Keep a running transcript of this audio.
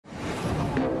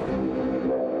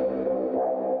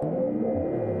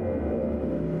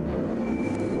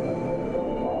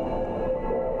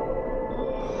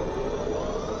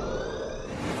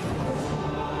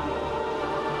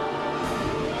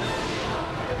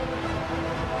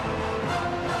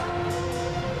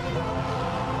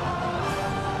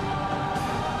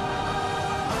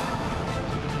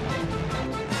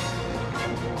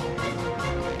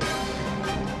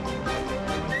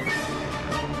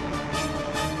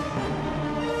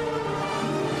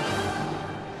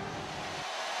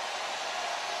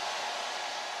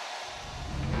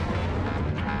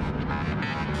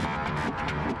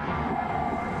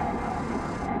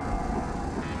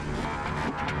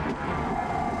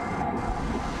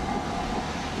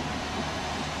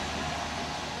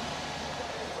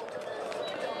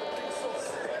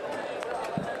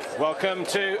Welcome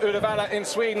to Uddevalla in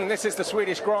Sweden. This is the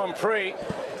Swedish Grand Prix.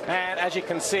 And as you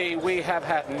can see, we have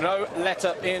had no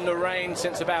let-up in the rain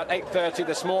since about 8:30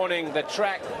 this morning. The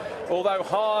track, although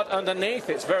hard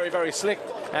underneath, it's very, very slick.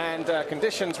 And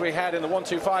conditions we had in the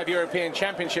 125 European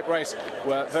Championship race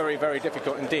were very, very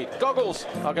difficult indeed. Goggles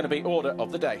are going to be order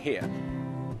of the day here.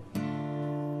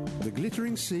 The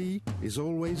glittering sea is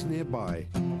always nearby.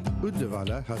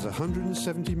 Uddevalla has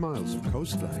 170 miles of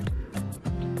coastline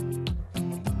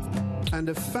and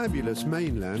a fabulous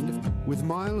mainland with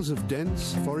miles of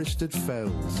dense forested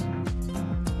fells.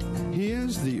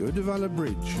 Here's the Uddevalla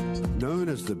Bridge, known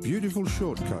as the Beautiful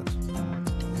Shortcut,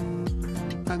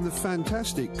 and the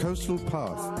fantastic coastal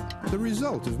path, the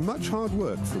result of much hard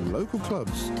work from local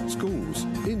clubs, schools,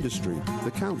 industry,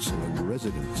 the council and the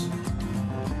residents.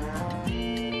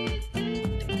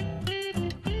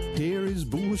 Here is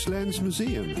Bohuslän's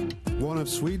Museum, one of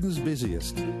Sweden's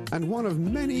busiest and one of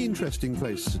many interesting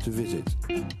places to visit.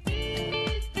 A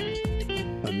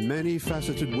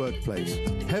many-faceted workplace,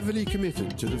 heavily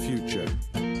committed to the future.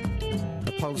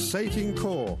 A pulsating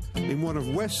core in one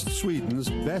of West Sweden's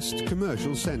best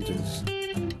commercial centres.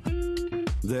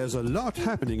 There's a lot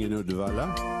happening in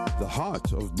Uddevalla, the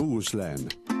heart of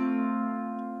Bohuslän.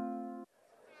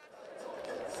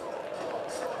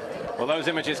 Well, those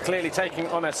images clearly taken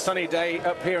on a sunny day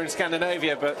up here in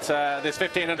Scandinavia, but this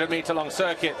 1,500-metre long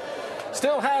circuit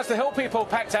still has the hill people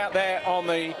packed out there on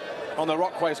the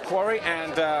Rockways quarry,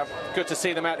 and good to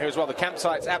see them out here as well. The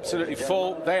campsite's absolutely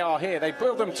full. They are here. They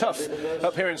build them tough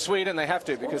up here in Sweden. They have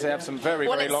to, because they have some very,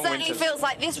 very long winters. Well, it certainly feels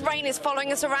like this rain is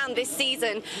following us around this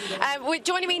season.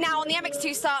 Joining me now on the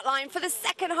MX2 start line for the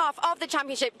second half of the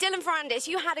championship, Dylan Ferrandis,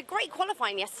 you had a great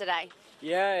qualifying yesterday.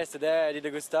 Yeah, yesterday I did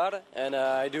a good start and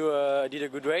I did a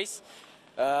good race.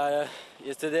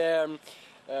 Yesterday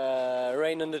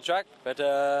rain on the track, but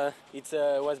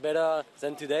it was better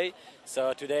than today.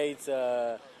 So today it's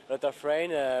a lot of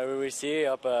rain. We will see.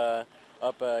 Hope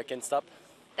can stop.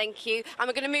 Thank you. And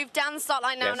we're going to move down the start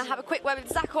line now. Yes. And have a quick word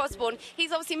with Zach Osborne.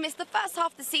 He's obviously missed the first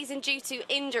half of the season due to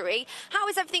injury. How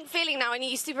is everything feeling now? And are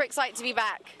you super excited to be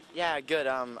back? Yeah, good.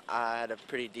 I had a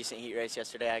pretty decent heat race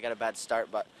yesterday. I got a bad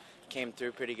start, but came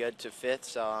through pretty good to fifth.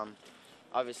 So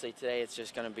obviously today it's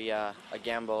just going to be a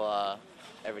gamble.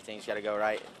 Everything's got to go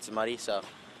right. It's muddy, so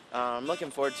I'm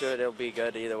looking forward to it. It'll be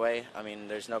good either way. I mean,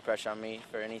 there's no pressure on me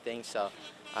for anything, so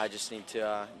I just need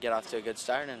to get off to a good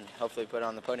start and hopefully put it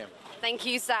on the podium. Thank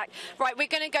you, Zach. Right, we're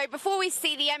going to go, before we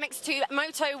see the MX2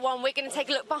 Moto 1, we're going to take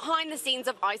a look behind the scenes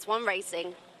of Ice 1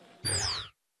 racing.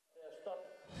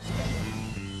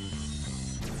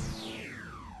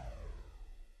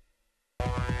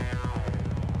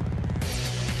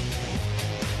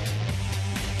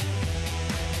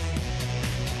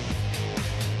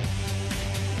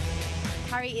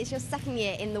 Harry, it's your second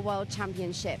year in the World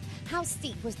Championship. How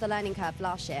steep was the learning curve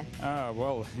last year?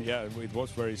 Well, yeah, it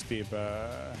was very steep.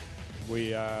 I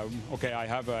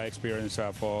have experience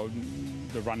for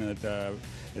the running at the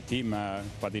team,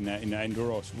 but in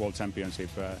Enduro World Championship.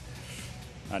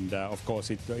 And of course,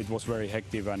 it was very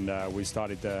hectic, and we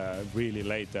started really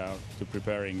late to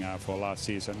preparing for last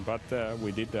season. But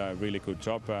we did a really good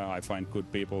job. I find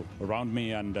good people around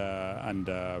me, and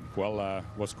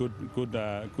was good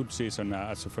season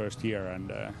as the first year.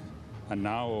 And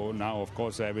now of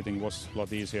course everything was a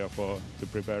lot easier to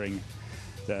preparing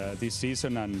this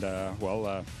season, and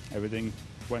everything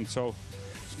went so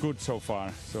good so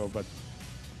far. But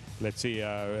let's see.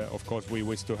 Of course, we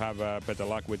wish to have better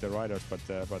luck with the riders, but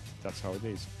that's how it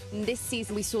is. This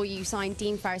season, we saw you sign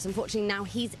Dean Ferris. Unfortunately, now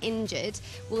he's injured.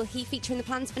 Will he feature in the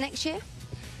plans for next year?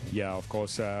 Yeah, of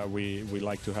course. We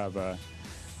like to have a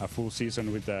full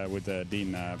season with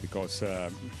Dean because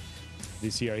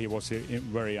this year he was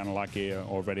very unlucky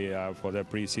already for the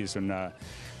pre-season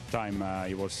time.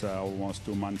 He was almost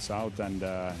 2 months out, and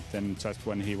then just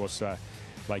when he was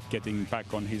like getting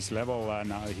back on his level,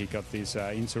 and he got this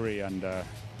injury, and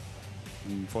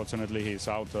unfortunately he's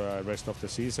out the rest of the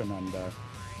season. And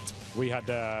we had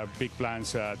big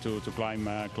plans to climb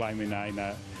in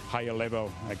a higher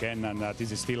level again, and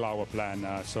this is still our plan.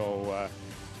 So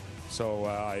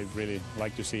I really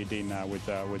like to see Dean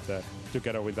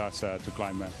together with us to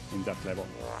climb in that level.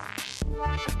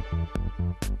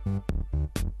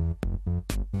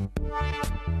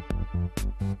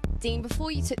 Dean, before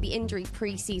you took the injury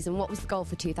pre-season, what was the goal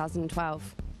for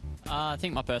 2012? I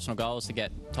think my personal goal was to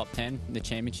get top 10 in the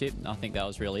championship. I think that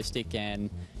was realistic, and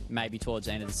maybe towards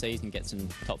the end of the season get some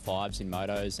top fives in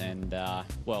motos and,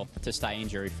 well, to stay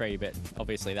injury-free, but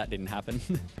obviously that didn't happen.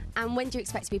 And when do you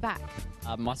expect to be back?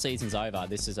 My season's over.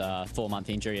 This is a 4-month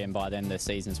injury, and by then the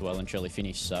season's well and truly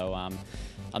finished. So I'm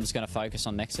just going to focus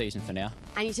on next season for now.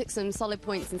 And you took some solid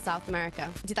points in South America.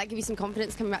 Did that give you some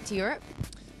confidence coming back to Europe?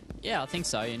 Yeah, I think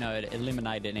so. You know, it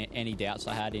eliminated any doubts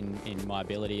I had in my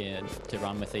ability to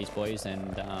run with these boys,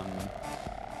 and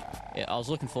I was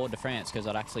looking forward to France because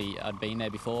I'd been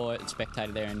there before,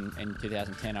 spectated there in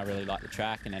 2010. I really liked the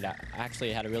track, and I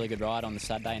actually had a really good ride on the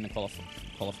Saturday in the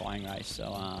qualifying race.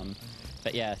 So,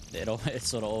 but yeah, it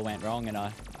sort of all went wrong, and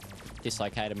I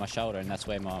dislocated my shoulder, and that's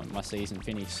where my season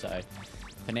finished. So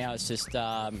for now, it's just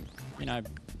you know,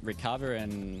 recover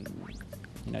and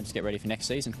just get ready for next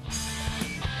season.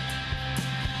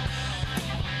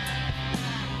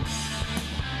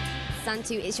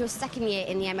 Santu, it's your second year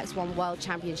in the MX1 World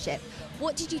Championship.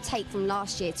 What did you take from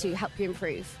last year to help you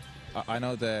improve? I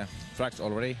know the tracks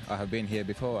already. I have been here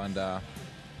before, and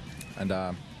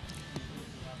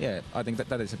yeah, I think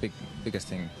that is the biggest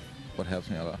thing what helps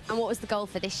me a lot. And what was the goal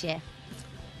for this year?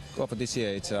 Goal for this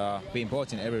year, it's be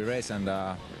important in every race and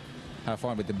have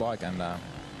fun with the bike and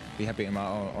be happy in my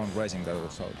own racing though,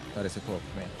 so that is the goal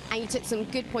for me. And you took some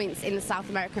good points in the South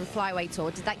American Flyway Tour.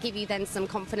 Did that give you then some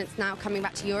confidence now coming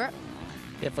back to Europe?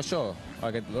 Yeah, for sure. I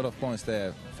get a lot of points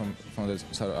there from the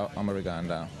South America, and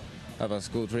that was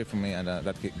a good trip for me, and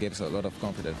that gives a lot of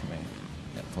confidence for me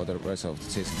for the rest of the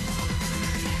season.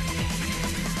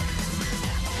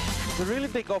 It's a really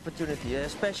big opportunity,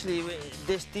 especially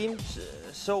this team,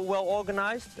 so well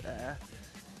organized.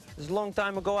 It's a long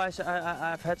time ago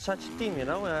I've had such a team, you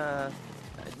know.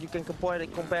 You can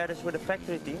compare this with a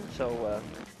factory team, so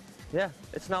yeah,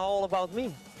 it's now all about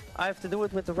me. I have to do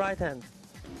it with the right hand.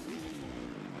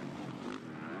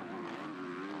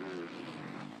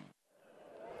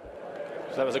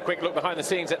 So that was a quick look behind the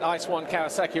scenes at Ice One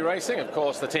Kawasaki Racing. Of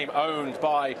course, the team owned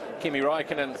by Kimi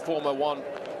Räikkönen, former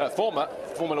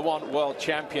Formula One world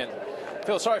champion.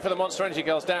 Feel sorry for the Monster Energy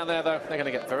girls down there, though. They're going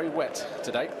to get very wet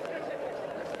today.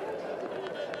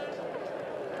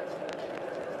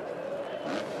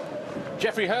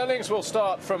 Jeffrey Hurlings will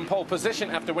start from pole position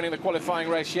after winning the qualifying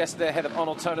race yesterday ahead of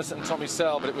Arnold Tonis and Tommy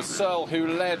Searle, but it was Searle who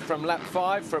led from lap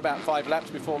 5 for about 5 laps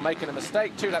before making a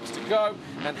mistake. 2 laps to go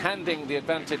and handing the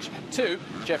advantage to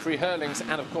Jeffrey Hurlings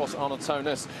and, of course, Arnold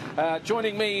Tonis.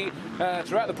 Joining me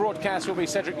throughout the broadcast will be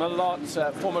Cedric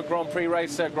Malott, former Grand Prix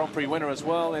racer, Grand Prix winner as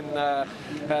well.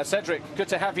 Cedric, good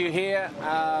to have you here.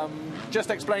 Just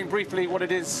explain briefly what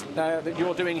it is that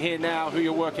you're doing here now, who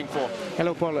you're working for.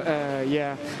 Hello, Paul.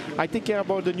 Yeah, I take care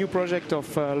about the new project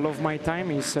of Love My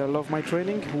Time, is Love My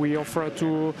Training. We offer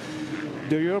to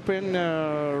the European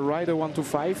rider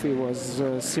 125, it was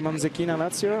Simon Zecchina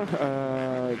last year,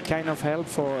 kind of help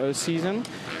for a season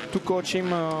to coach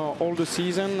him all the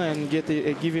season and give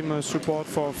him support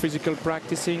for physical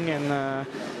practicing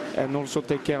and also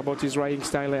take care about his riding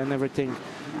style and everything.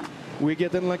 We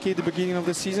get unlucky at the beginning of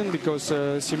the season because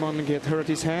Simon get hurt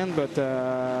his hand, but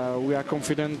we are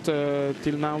confident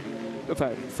till now,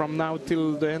 from now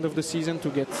till the end of the season, to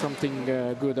get something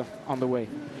good on the way.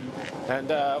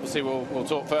 And obviously we'll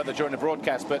talk further during the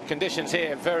broadcast, but conditions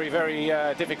here very, very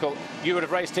difficult. You would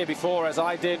have raced here before, as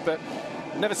I did, but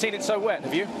never seen it so wet,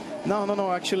 have you?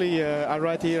 No. Actually, I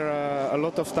ride here a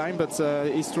lot of time, but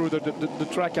it's true that the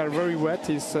track are very wet.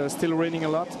 It's still raining a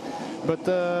lot, but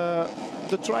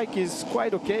the track is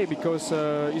quite okay because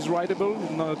it's rideable.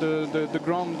 No, the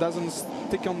ground doesn't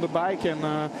stick on the bike, and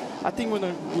I think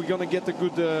we're gonna get a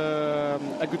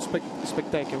good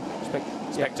spectacle.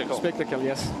 Spectacle,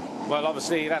 yes. Well,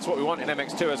 obviously that's what we want in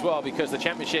MX2 as well, because the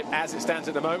championship, as it stands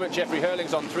at the moment, Jeffrey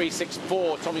Hurlings on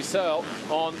 3.64, Tommy Searle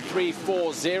on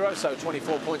 3.40, so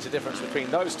 24 points of difference between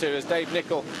those two, as Dave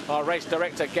Nicol, our race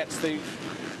director, gets the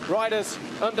riders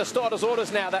under starters'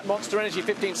 orders now. That Monster Energy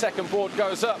 15-second board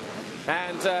goes up.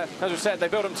 And as we said, they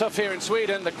built them tough here in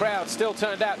Sweden. The crowd still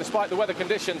turned out despite the weather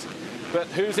conditions. But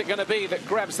who's it going to be that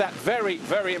grabs that very,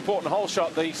 very important hole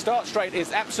shot? The start straight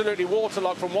is absolutely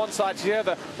waterlogged from one side to the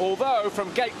other, although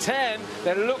from gate 10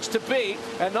 there looks to be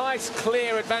a nice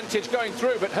clear advantage going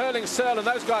through. But Hurling, Searle and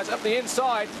those guys up the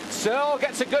inside. Searle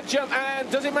gets a good jump,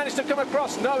 and does he manage to come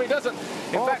across? No, he doesn't.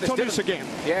 In fact, it's Tonis again.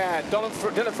 Yeah, Dylan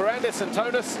Ferrandis and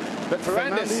Tonis, but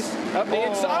Ferrandis up the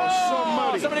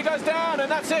inside. Somebody goes down, and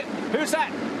that's it. Who's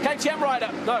that? KTM rider?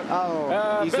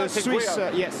 No. He's a Swiss,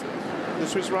 yes. The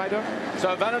Swiss rider.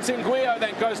 So Valentin Guyot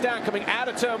then goes down, coming out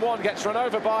of turn 1, gets run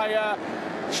over by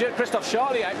Christophe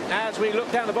Charlier. As we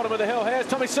look down the bottom of the hill, here's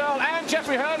Tommy Searle and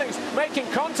Jeffrey Hurlings making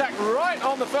contact right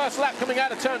on the first lap coming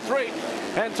out of turn 3.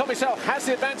 And Tommy Searle has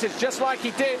the advantage just like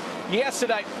he did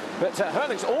yesterday. But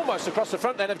Hurling's almost across the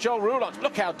front then of Joel Roulant.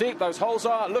 Look how deep those holes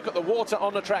are. Look at the water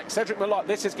on the track. Cedric Malot,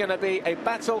 this is going to be a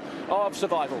battle of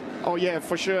survival. Oh yeah,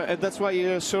 for sure. And that's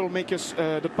why Searle makes us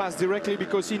the pass directly,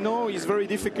 because he knows it's very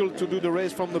difficult to do the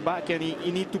race from the back, and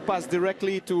he needs to pass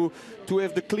directly to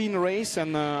have the clean race.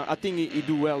 And I think he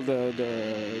do well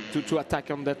to attack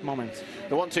on that moment.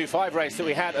 The 1-2-5 race that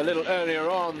we had a little earlier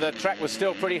on, the track was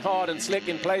still pretty hard and slick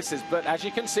in places, but as you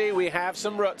can see, we have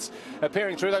some ruts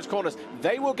appearing through those corners.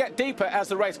 They will get deeper as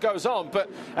the race goes on, but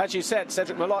as you said,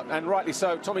 Cedric Malot, and rightly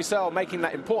so, Tommy Searle making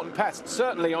that important pass,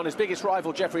 certainly on his biggest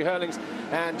rival, Jeffrey Hurlings,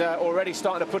 and already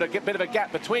starting to put a bit of a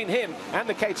gap between him and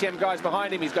the KTM guys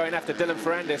behind him. He's going after Dylan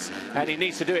Ferrandis, and he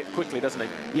needs to do it quickly, doesn't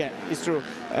he? Yeah, it's true.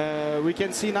 We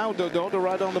can see now the other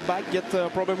rider on the back get a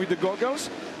problem with the goggles.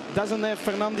 Doesn't have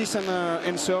Fernandez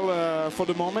and Searle for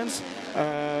the moment.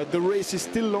 The race is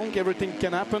still long, everything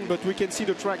can happen, but we can see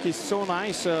the track is so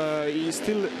nice. He's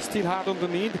still hard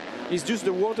underneath. It's just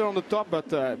the water on the top,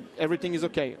 but everything is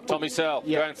okay. Tommy Searle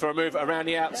going for a move around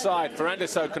the outside.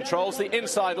 Ferrandis controls the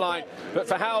inside line, but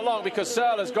for how long? Because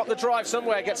Searle has got the drive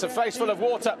somewhere, gets a face full of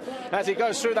water as he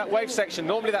goes through that wave section.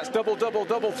 Normally that's double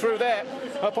through there,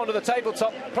 up onto the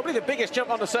tabletop. Probably the biggest jump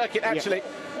on the circuit, actually. Yeah.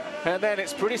 And then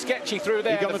it's pretty sketchy through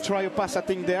there. He's going to try a pass, I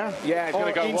think, there. Yeah, he's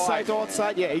going to go inside wide. Or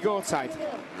outside. Yeah, he go outside.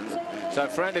 So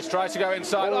Ferrandis tries to go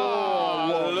inside.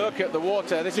 Oh, look at the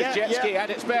water. This is jet ski at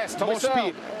its best. Tommy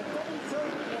Searle.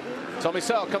 Tommy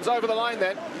Searle comes over the line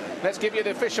then. Let's give you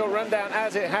the official rundown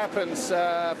as it happens.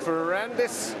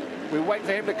 Ferrandis, we wait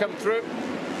for him to come through.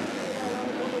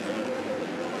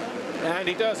 And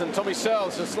he does, and Tommy Searle,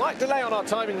 a slight delay on our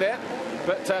timing there.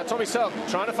 But Tommy Searle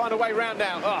trying to find a way round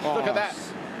now. Oh, look at that.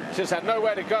 Just had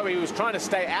nowhere to go. He was trying to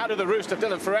stay out of the roost of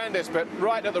Dylan Ferrandis, but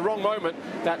right at the wrong moment,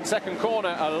 that second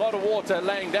corner, a lot of water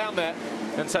laying down there.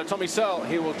 And so Tommy Searle,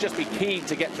 he will just be keen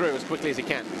to get through as quickly as he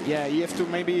can. Yeah, you have to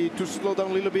maybe slow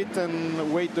down a little bit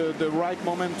and wait the right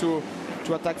moment to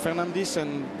attack Fernandez,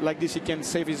 and like this he can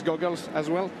save his goggles as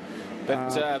well. But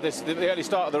the early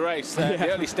start of the race,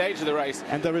 the early stage of the race.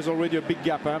 And there is already a big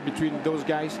gap between those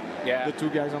guys, the two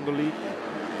guys on the lead.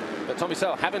 But Tommy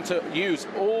Searle having to use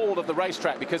all of the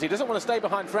racetrack because he doesn't want to stay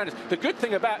behind Ferrandis. The good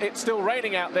thing about it still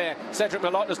raining out there, Cedric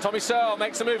Malot, as Tommy Searle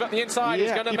makes a move up the inside,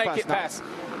 he's going to make it pass.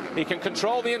 He can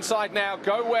control the inside now,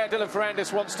 go where Dylan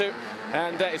Ferrandis wants to,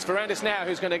 and it's Ferrandis now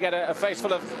who's going to get a face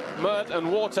full of mud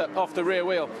and water off the rear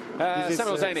wheel.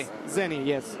 Samuel Zeni. Zeni,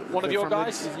 yes. One of your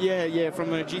guys? Yeah,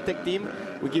 from the G-Tech team.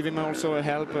 We give him also a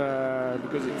help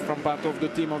because it's from part of the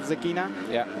team of Zekina.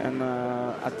 Yeah. And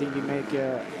I think he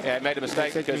he made a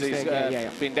mistake because he's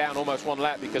been down almost one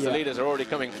lap because the leaders are already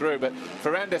coming through. But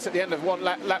Ferrandis at the end of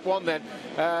lap one then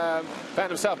found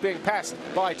himself being passed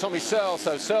by Tommy Searle.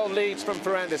 So Searle leads from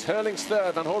Ferrandis. Hurling's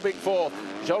third, Van Hoorbeek fourth.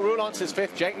 Joel Roulant's is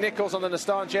fifth. Jake Nichols on the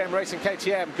Nastan JM Racing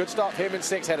KTM. Good start for him in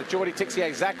sixth. Ahead of Jordi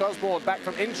Tixier. Zach Osborne back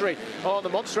from injury on the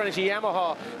Monster Energy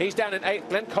Yamaha. He's down in eighth.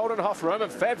 Glenn Coldenhoff, Roman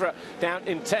Fedra down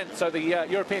in 10th. So the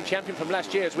European champion from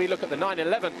last year, as we look at the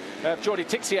 911 of Jordi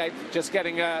Tixier, just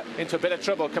getting into a bit of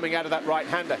trouble coming out of that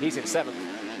right-hander. He's in 7th.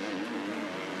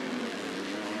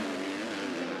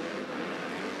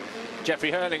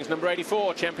 Jeffrey Hurlings, number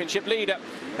 84, championship leader,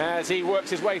 as he works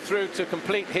his way through to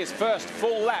complete his first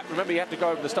full lap. Remember, you have to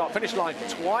go over the start-finish line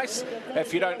twice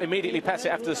if you don't immediately pass it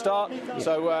after the start.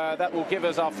 So that will give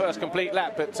us our first complete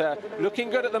lap. But looking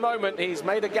good at the moment. He's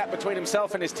made a gap between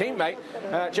himself and his teammate,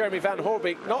 Jeremy Van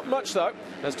Hoorbeek. Not much, though,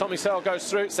 as Tommy Searle goes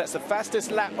through. Sets the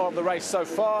fastest lap of the race so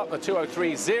far, a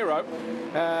 2:03.0.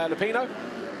 Lupino?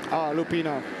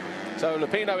 Lupino. So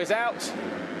Lupino is out.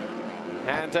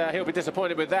 And he'll be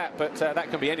disappointed with that, but that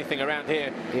can be anything around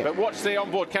here. Yeah. But watch the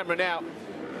onboard camera now.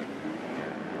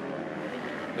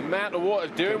 The amount of water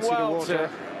doing well.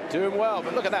 Doing well,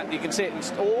 but look at that. You can see it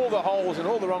in all the holes in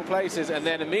all the wrong places, and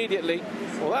then immediately,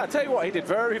 well, I'll tell you what, he did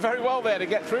very, very well there to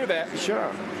get through there.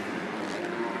 Sure.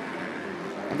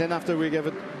 And then after we gave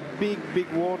it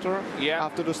big water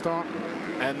after the start.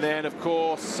 And then, of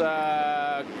course,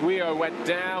 Guillaume went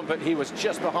down, but he was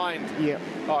just behind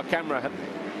our camera.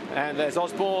 And there's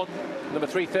Osborne, number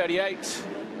 338.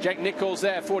 Jake Nichols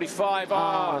there, 45.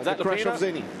 Is that the crash of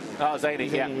Zeni? Zeni,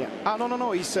 yeah.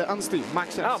 No, it's Anstey,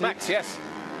 Max Anstey. Oh, Max, yes.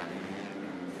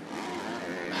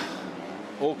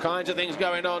 All kinds of things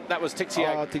going on. That was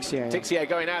Tixier. Tixier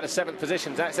going out of 7th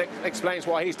position. That explains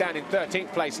why he's down in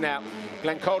 13th place now.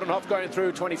 Glenn Coldenhoff going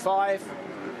through 25.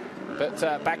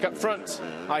 But back up front,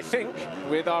 I think,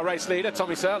 with our race leader,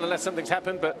 Tommy Searle, unless something's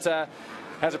happened. But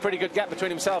has a pretty good gap between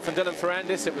himself and Dylan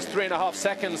Ferrandis. It was 3.5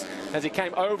 seconds as he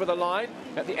came over the line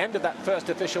at the end of that first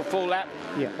official full lap.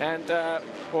 Yeah. And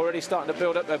already starting to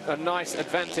build up a nice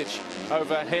advantage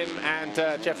over him and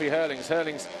Jeffrey Hurlings.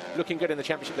 Hurlings looking good in the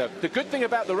championship, though. The good thing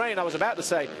about the rain, I was about to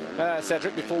say,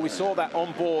 Cedric, before we saw that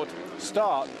onboard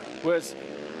start, was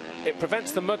it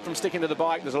prevents the mud from sticking to the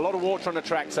bike. There's a lot of water on the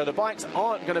track, so the bikes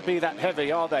aren't going to be that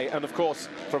heavy, are they? And of course,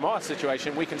 from our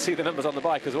situation, we can see the numbers on the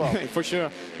bike as well. For sure.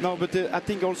 No, but I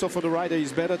think also for the rider,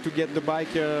 it's better to get the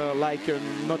bike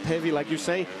not heavy, like you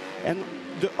say. And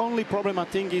the only problem, I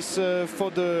think, is for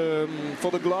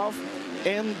the glove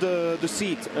and the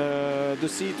seat. The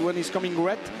seat, when it's coming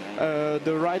wet,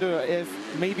 the rider have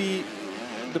maybe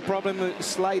the problem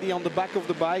slightly on the back of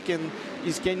the bike, and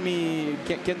it can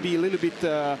be a little bit,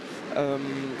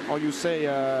 how you say,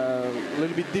 a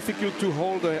little bit difficult to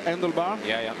hold the handlebar.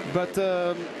 Yeah. But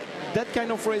that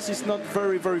kind of race is not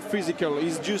very, very physical.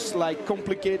 It's just like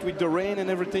complicated with the rain and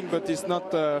everything, but it's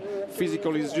not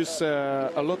physical. It's just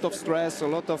a lot of stress, a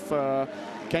lot of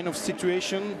kind of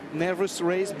situation, nervous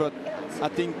race, but I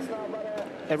think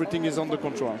everything is under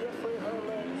control.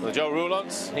 Well, Joe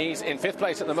Roulants, he's in 5th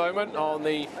place at the moment on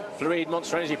the Fluid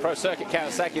Monster Energy Pro Circuit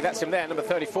Kawasaki. That's him there, number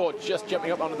 34, just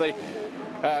jumping up onto the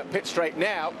pit straight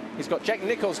now. He's got Jake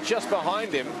Nichols just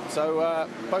behind him, so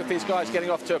both these guys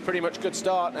getting off to a pretty much good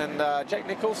start. And Jake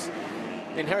Nichols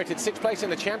inherited 6th place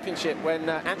in the championship when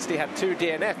Anstey had 2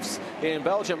 DNFs in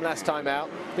Belgium last time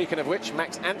out. Speaking of which,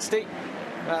 Max Anstey,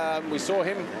 we saw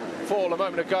him fall a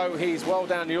moment ago. He's well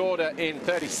down the order in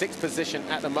 36th position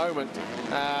at the moment.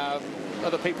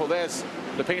 Other people, there's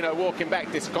Lupino walking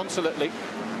back disconsolately.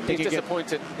 He's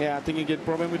disappointed. I think he get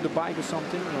problem with the bike or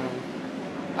something.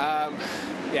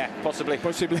 Yeah, possibly.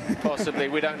 Possibly.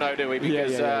 We don't know, do we?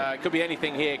 Because it could be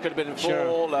anything here. It could have been a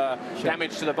fall,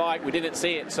 damage to the bike. We didn't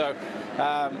see it. So,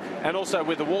 and also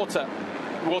with the water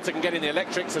can get in the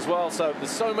electrics as well. So there's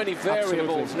so many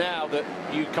variables now that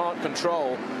you can't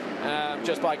control.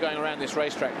 Just by going around this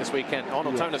racetrack this weekend.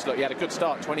 Arnold Tonis, look, he had a good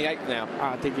start, 28th now.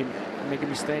 I think he made a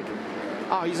mistake.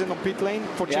 He's in the pit lane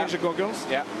for change the goggles.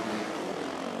 Yeah.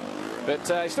 But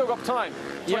he's still got time.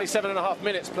 27.5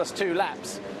 minutes plus 2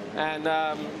 laps. And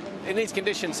in these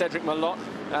conditions, Cedric Malot,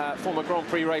 former Grand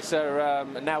Prix racer,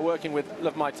 now working with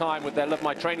Love My Time with their Love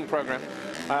My Training program.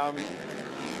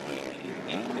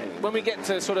 When we get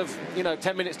to sort of,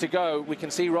 10 minutes to go, we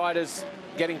can see riders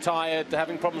getting tired,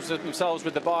 having problems with themselves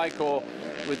with the bike or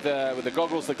with the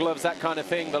goggles, the gloves, that kind of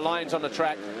thing, the lines on the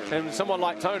track. And someone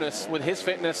like Tonis, with his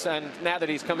fitness, and now that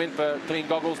he's come in for clean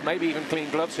goggles, maybe even clean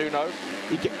gloves, who knows,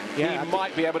 he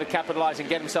might be able to capitalize and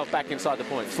get himself back inside the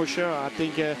points. For sure. I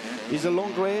think it's a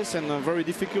long race and very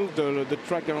difficult. The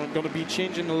track are going to be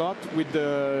changing a lot with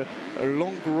the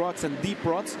long ruts and deep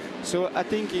ruts. So I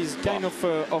think it's kind of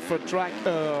a track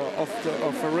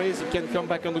of a race. He can come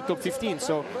back on the top 15.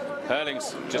 So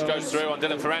Hurlings just goes through on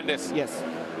Dylan Ferrandis. Yes.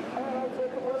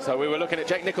 So we were looking at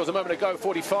Jake Nichols a moment ago,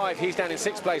 45. He's down in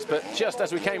 6th place, but just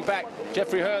as we came back,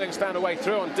 Jeffrey Hurlings found a way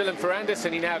through on Dylan Ferrandis,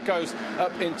 and he now goes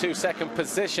up into 2nd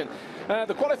position.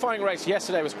 The qualifying race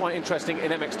yesterday was quite interesting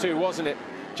in MX2, wasn't it?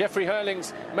 Jeffrey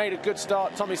Hurlings made a good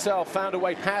start. Tommy Searle found a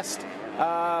way past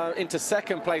into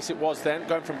 2nd place it was then,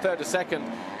 going from 3rd to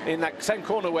 2nd in that same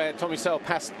corner where Tommy Searle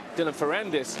passed Dylan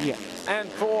Ferrandis. Yeah. And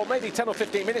for maybe 10 or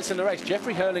 15 minutes in the race,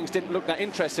 Jeffrey Hurlings didn't look that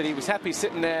interested. He was happy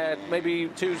sitting there maybe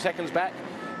 2 seconds back.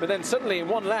 But then suddenly in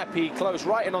one lap, he closed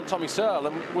right in on Tommy Searle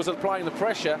and was applying the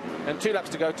pressure. And 2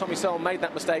 laps to go, Tommy Searle made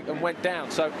that mistake and went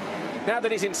down. So now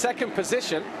that he's in 2nd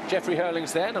position, Jeffrey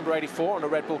Hurlings there, number 84 on a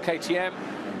Red Bull KTM,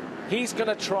 he's going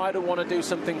to try to want to do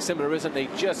something similar, isn't he?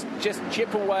 Just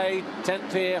chip away,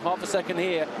 10th here, half a second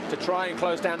here, to try and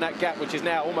close down that gap, which is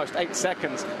now almost 8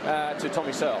 seconds to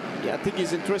Tommy Searle. Yeah, I think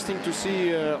it's interesting to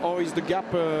see how is the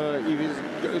gap,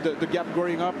 the gap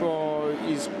growing up, or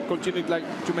is continuing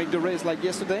to make the race like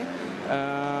yesterday.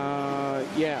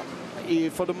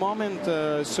 For the moment,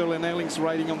 Searle and Hurlings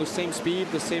riding on the same speed,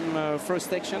 the same first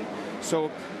section. So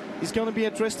it's going to be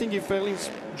interesting if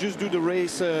Hurlings just do the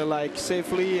race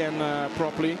safely and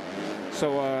properly.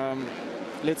 So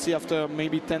let's see after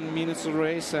maybe 10 minutes of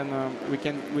race, and we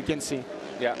can see.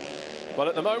 Yeah. Well,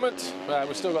 at the moment,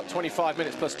 we've still got 25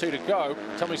 minutes plus 2 to go.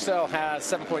 Tommy Searle has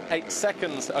 7.8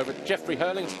 seconds over Jeffrey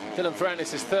Hurlings. Dylan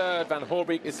Ferrandis is 3rd. Van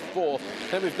Horbeek is 4th.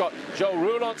 Then we've got Joel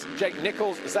Roulants, Jake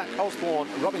Nichols, Zach Osborne,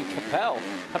 Robin Capel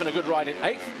having a good ride in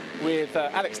 8th, with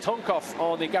Alex Tonkoff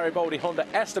on the Garibaldi Honda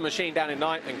Ester machine down in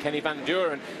 9th, and Kenny Van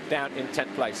Duren down in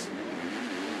 10th place.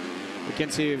 We can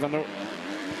see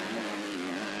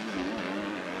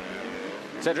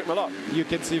Cedric Malot. You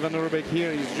can see Van Orbeek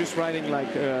here. He's just riding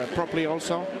properly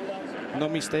also. No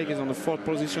mistake. He's on the 4th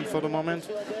position for the moment.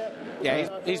 Yeah,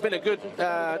 he's been a good,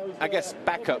 I guess,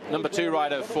 backup number 2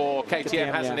 rider for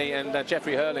KTM, hasn't he? And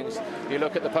Jeffrey Hurlings, you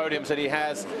look at the podiums that he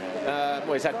has,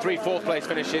 well, he's had 3 4th-place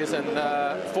finishes and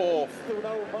 4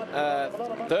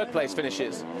 3rd-place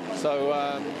finishes.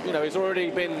 So, you know, he's already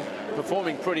been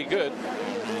performing pretty good,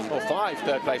 or 5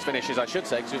 3rd-place finishes, I should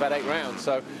say, because we've had 8 rounds.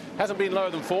 So, hasn't been lower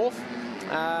than 4th.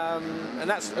 And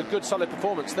that's a good solid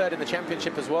performance. 3rd in the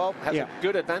championship as well. Has a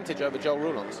good advantage over Joel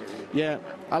Roulons. Yeah,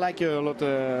 I like a lot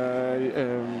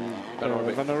Van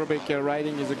Aerobic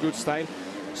riding is a good style.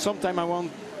 Sometimes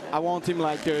I want him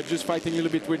like just fighting a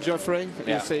little bit with Geoffrey.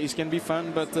 Yeah. It can be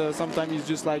fun, but sometimes he's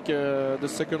just like the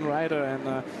second rider,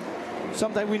 and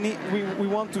sometimes we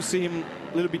want to see him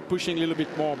a little bit pushing a little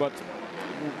bit more, but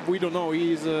we don't know.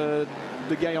 He's the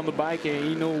guy on the bike, and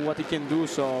he knows what he can do.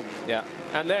 So yeah,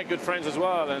 and they're good friends as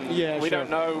well. And we don't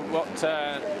know what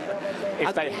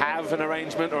if they have an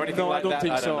arrangement or anything like that.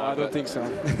 I don't think so.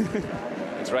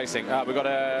 It's racing. We've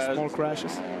got small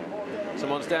crashes.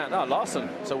 Someone's down. Oh, Larson.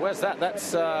 So where's that?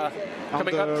 That's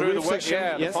coming up through the whoops.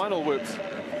 Yeah, the final whoops,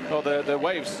 or the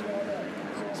waves.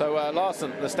 So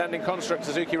Larson, the standing construct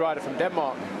Suzuki rider from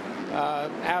Denmark,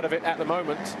 out of it at the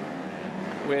moment,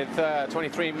 with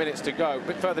 23 minutes to go. A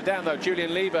bit further down, though,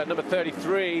 Julian Lieber, number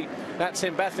 33. That's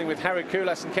him battling with Harry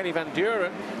Kulas and Kenny Van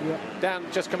Duren. Yeah. Down,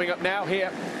 just coming up now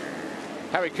here.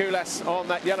 Harry Kulas on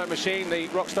that yellow machine, the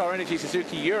Rockstar Energy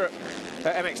Suzuki Europe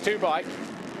MX2 bike.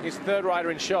 He's 3rd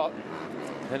rider in shot,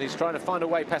 and he's trying to find a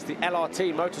way past the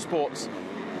LRT Motorsports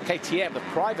KTM, the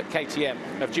private KTM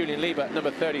of Julian Lieber, number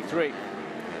 33.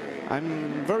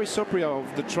 I'm very surprised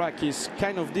of the track. It's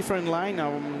kind of different line.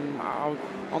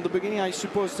 On the beginning, I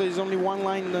suppose there's only one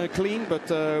line clean, but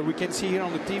we can see here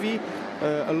on the TV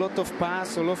a lot of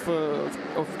pass, a lot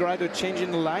of rider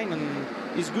changing the line, and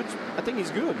it's good. I think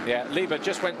it's good. Yeah, Lieber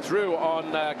just went through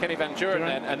on Kenny Van Duren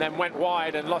and then went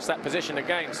wide and lost that position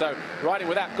again. So riding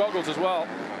without goggles as well.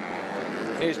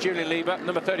 Here's Julian Lieber,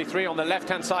 number 33 on the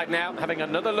left-hand side now, having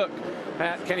another look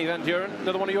at Kenny Van Duren.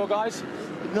 Another one of your guys?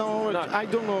 No, I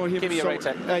don't know him. Give me a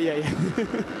rating. Yeah.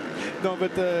 No,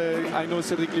 but I know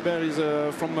Cedric Lieber is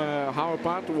from our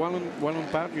part, Wallon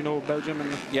part, you know, Belgium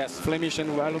and Flemish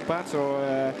and Wallon part.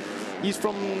 So he's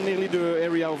from nearly the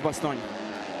area of Bastogne.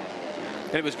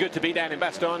 And it was good to be down in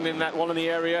Bastogne, in that Wallonie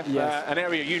area. Yes. An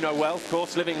area you know well, of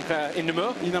course, living in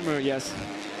Namur. In Namur, yes.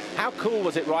 How cool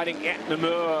was it riding at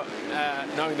Namur,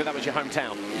 knowing that was your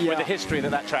hometown, with the history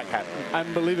that track had?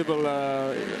 Unbelievable.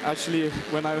 Actually,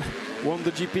 when I won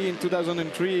the GP in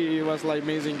 2003, it was like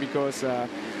amazing, because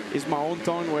it's my own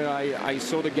town where I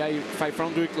saw the guy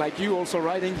 500 like you also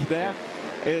riding there.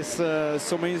 It's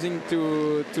so amazing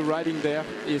to riding there.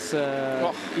 It's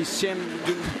shame.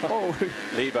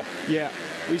 Lieber. Yeah,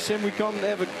 it's shame we can't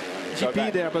have a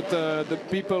GP there, but the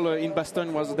people in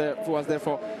Bastogne was there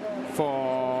for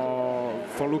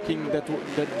looking that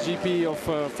GP of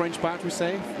French part, we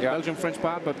say, Belgian French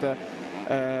part, but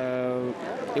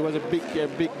it was a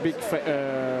big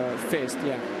fest,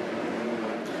 yeah.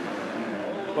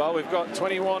 Well, we've got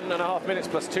 21.5 minutes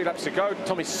plus 2 laps to go.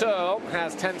 Tommy Searle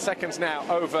has 10 seconds now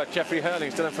over Jeffrey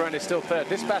Hurlings. Dylan Ferrand is still 3rd.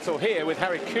 This battle here with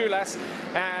Harry Kulas,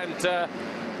 and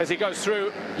as he goes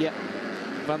through,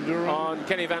 Van Duren on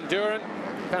Kenny Van Duren,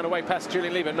 found a way past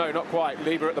Julian Lieber. No, not quite.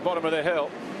 Lieber at the bottom of the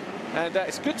hill. And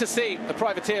it's good to see a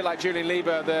privateer like Julian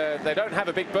Lieber. They don't have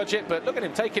a big budget, but look at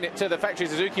him taking it to the factory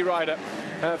Suzuki rider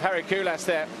of Harry Kulas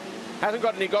there. Hasn't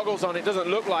got any goggles on. It doesn't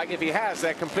look like. If he has,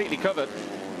 they're completely covered.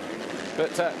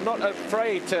 But not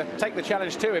afraid to take the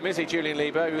challenge to him, is he, Julian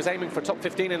Lieber, who was aiming for top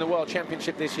 15 in the World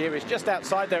Championship this year. He's just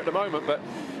outside there at the moment, but,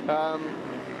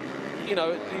 you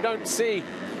know, you don't see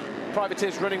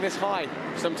privateers running this high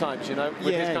sometimes, you know,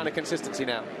 with his kind of consistency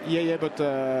now. Yeah, but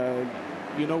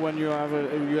you know, when you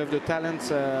have the talent,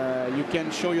 you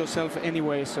can show yourself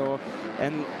anyway. So,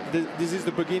 and this is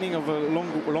the beginning of a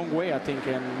long way, I think,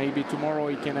 and maybe tomorrow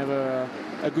he can have a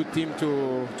good team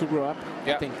to grow up.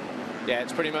 I think. Yeah,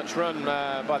 it's pretty much run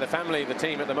by the family, the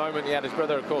team at the moment. He had his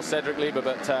brother, of course, Cedric Lieber,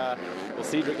 but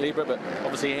obviously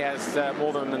he has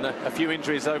more than a few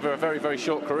injuries over a very, very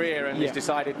short career, and he's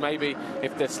decided maybe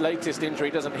if this latest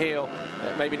injury doesn't heal,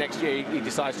 maybe next year he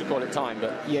decides to call it time.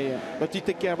 But but he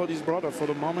take care about his brother for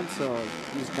the moment, so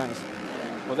he's nice.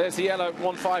 Well, there's the yellow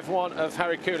 151 of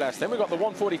Harry Kulas. Then we've got the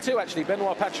 142, actually,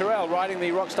 Benoit Paturel riding the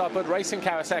Rockstar Bud Racing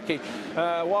Kawasaki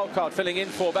wildcard, filling in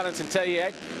for Valentin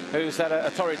Tellier, who's had a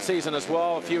torrid season as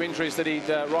well. A few injuries that he'd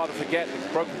rather forget.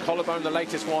 Broken collarbone, the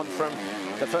latest one from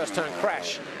the first turn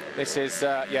crash. This is,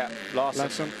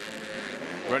 Larson.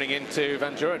 Running into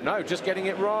Van Duren. No, just getting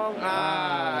it wrong.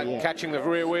 Catching the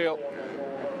rear wheel.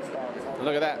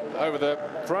 Look at that, over the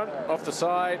front, off the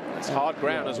side. It's hard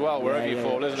ground as well, wherever you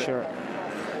fall, isn't it?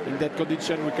 in that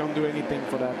condition, we can't do anything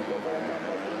for that.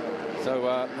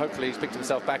 So hopefully he's picked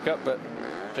himself back up, but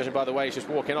judging by the way he's just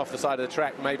walking off the side of the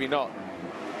track, maybe not.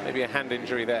 Maybe a hand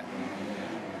injury there.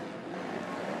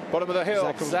 Bottom of the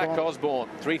hill, Zach Osborne,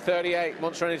 338,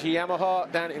 Monster Energy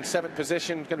Yamaha, down in 7th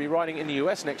position. Going to be riding in the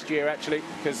US next year, actually,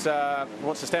 because he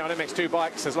wants to stay on MX2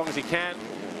 bikes as long as he can.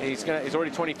 He's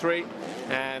already 23,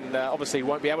 and obviously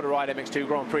won't be able to ride MX2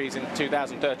 Grand Prix in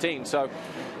 2013. So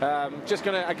just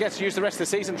going to, I guess, use the rest of the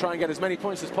season, try and get as many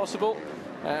points as possible,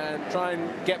 and try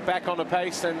and get back on a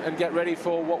pace and get ready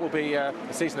for what will be a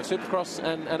season of Supercross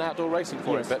and outdoor racing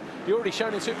for him. But he's already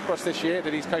shown in Supercross this year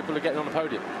that he's capable of getting on the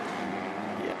podium.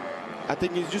 I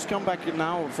think he's just come back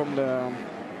now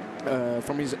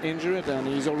from his injury, and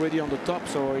he's already on the top,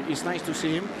 so it's nice to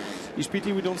see him. It's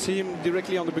pity we don't see him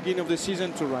directly on the beginning of the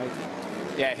season to ride.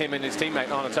 Yeah, him and his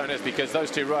teammate Arne Tones, because those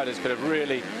two riders could have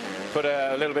really put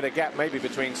a little bit of gap maybe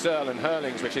between Searle and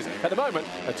Hurlings, which is at the moment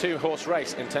a 2-horse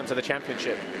race in terms of the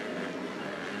championship.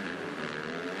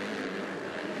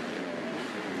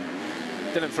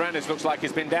 Dylan Ferrandis looks like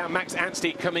he's been down. Max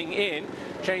Anstey coming in,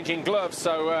 changing gloves.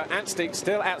 So Anstey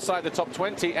still outside the top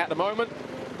 20 at the moment.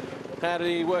 How did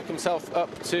he work himself up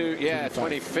to,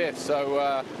 25th.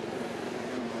 So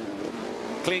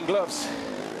clean gloves.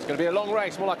 It's going to be a long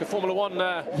race, more like a Formula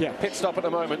 1 pit stop at the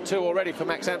moment. 2 already for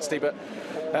Max Anstey. But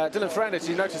Dylan Ferrandis,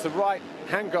 you noticed the right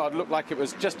handguard looked like it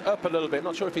was just up a little bit.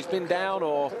 Not sure if he's been down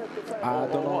or... I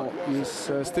don't know. He's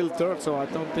still 3rd, so I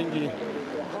don't think he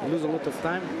loses a lot of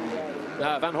time.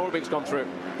 Van Hoorbeek's gone through.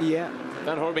 Yeah.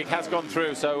 Van Hoorbeek has gone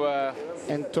through, so...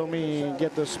 and Tommy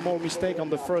get a small mistake on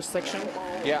the first section.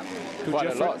 Yeah, quite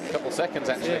a lot. A couple seconds,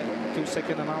 actually. Yeah, 2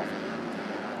 seconds and a half.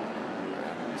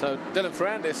 So Dylan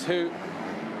Ferrandis, who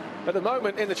at the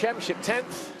moment in the championship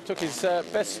 10th, took his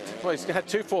best... Well, he's had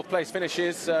 2 4th-place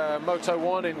finishes, Moto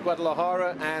 1 in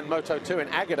Guadalajara and Moto 2 in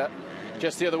Agata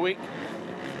just the other week.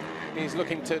 He's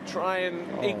looking to try and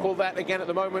equal that again at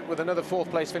the moment with another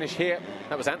 4th-place finich here.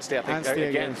 That was Anstey, I think, Anstey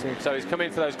again. So he's come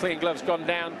in for those clean gloves, gone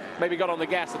down, maybe got on the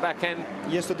gas at the back end.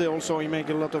 Yesterday also he made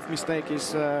a lot of mistakes.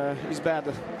 He's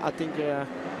bad. I think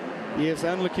he has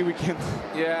an unlucky weekend.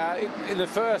 Yeah, in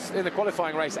the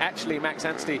qualifying race, actually, Max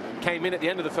Anstey came in at the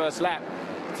end of the first lap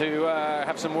to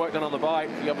have some work done on the bike.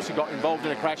 He obviously got involved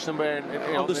in a crash somewhere.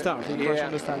 On the start. He crashed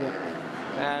on the start,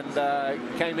 and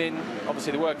came in.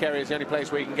 Obviously the work area is the only place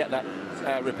where you can get that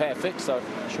repair fixed. So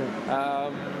sure.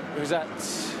 Who's that?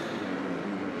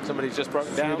 Somebody's just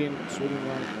broken down. Sweden,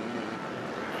 right.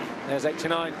 There's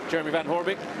 89, Jeremy Van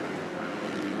Hoorbeek.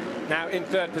 Now in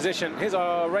 3rd position. Here's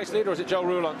our race leader, or is it Joel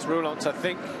Roulants? Roulants, I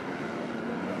think.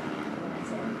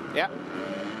 Yeah.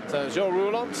 So Joel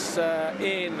Roulants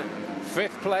in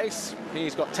 5th place.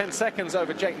 He's got 10 seconds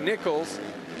over Jake Nichols.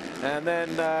 And then,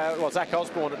 Zach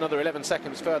Osborne another 11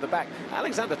 seconds further back.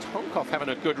 Alexander Tonkov having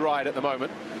a good ride at the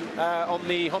moment on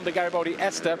the Honda Garibaldi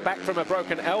Ester, back from a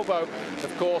broken elbow,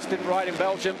 of course, didn't ride in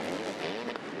Belgium.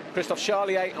 Christophe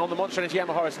Charlier on the Monster Energy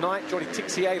Yamaha is 9th. Jordi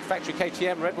Tixier, factory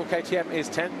KTM, Red Bull KTM is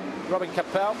 10th. Robin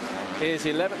Capel is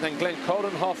 11th. Then Glenn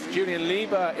Koldenhoff, Julian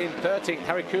Lieber in 13th.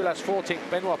 Harry Koulas 14th.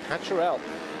 Benoit Paturel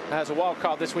has a wild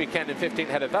card this weekend in 15th,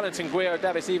 ahead of Valentin Guillot,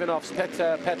 Davis Ivanovs,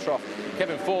 Petr Petrov,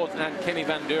 Kevin Ford and Kenny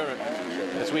Van Duren.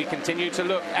 As we continue to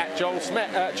look at Joel Roulants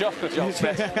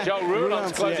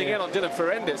closing in on Dylan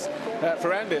Ferrandis.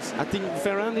 I think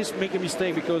Ferrandis make a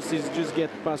mistake because he's just get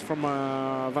passed from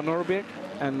Van Hoorbeek,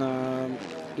 and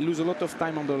he lose a lot of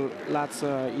time on the lats.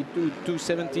 He do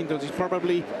 2:17, so he's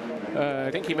probably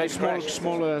I think he made small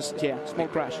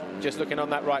crash. Just looking on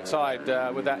that right side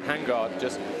with that handguard,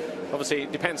 just obviously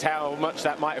it depends how much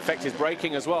that might affect his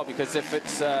braking as well, because if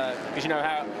it's because you know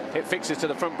how it fixes to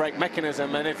the front brake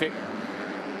mechanism, and if it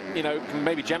can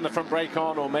maybe jam the front brake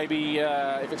on, or maybe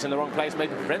if it's in the wrong place,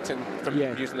 maybe prevent him from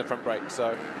using the front brake.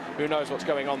 So who knows what's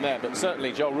going on there. But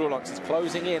certainly Joel Roulants is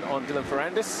closing in on Dylan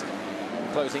Ferrandis,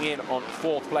 closing in on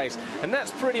 4th place. And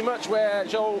that's pretty much where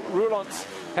Joel Roulants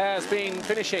has been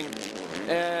finishing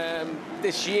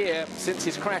this year since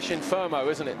his crash in Fermo,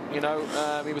 isn't it?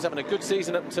 He was having a good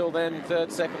season up until then, 3rd,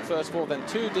 2nd, 1st, 4th, then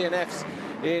 2 DNFs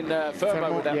in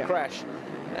Fermo with that crash.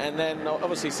 And then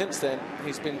obviously since then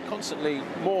he's been constantly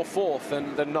more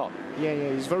 4th than not.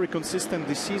 Yeah, he's very consistent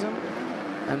this season,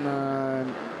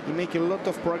 and he make a lot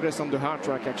of progress on the hard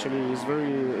track. Actually, he's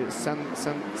very sun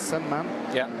man.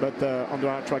 Yeah. But on the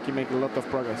hard track he make a lot of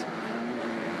progress.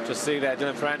 Just see there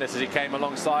Dylan Ferrandis as he came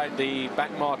alongside the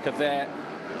back marker there.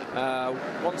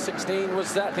 1:16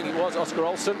 was that? I think it was Oscar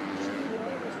Olsen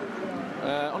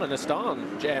on an Astana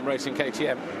JM Racing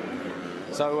KTM.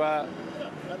 So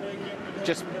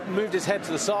just moved his head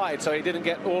to the side so he didn't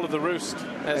get all of the roost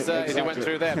as he went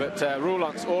through there. But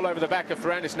Roulant's all over the back of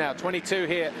Ferrandis now. 22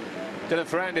 here. Dylan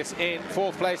Ferrandis in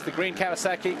 4th place, the green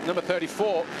Kawasaki, number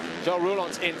 34. Joel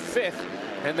Roulant's in 5th,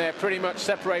 and they're pretty much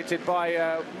separated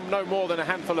by no more than a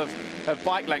handful of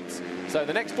bike lengths. So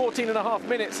the next 14.5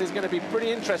 minutes is going to be pretty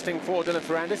interesting for Dylan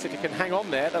Ferrandis. If he can hang on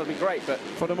there, that'll be great. But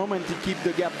for the moment, he keeps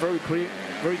the gap very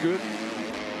good.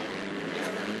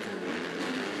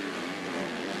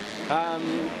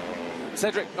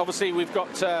 Cedric, obviously we've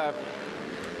got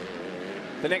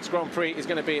the next Grand Prix is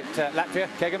going to be at Latvia,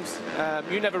 Kegums.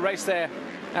 You never raced there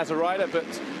as a rider, but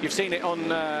you've seen it on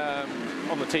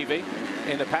the TV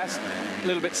in the past. A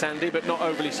little bit sandy, but not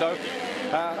overly so.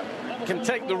 Can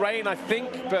take the rain, I think,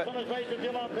 but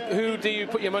who do you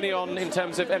put your money on in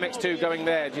terms of MX2 going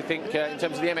there? Do you think in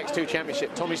terms of the MX2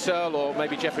 Championship, Tommy Searle or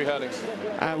maybe Jeffrey Herlings?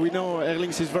 We know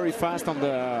Herlings is very fast on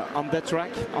that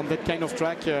track, on that kind of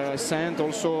track, sand.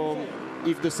 Also,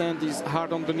 if the sand is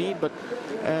hard on the knee, but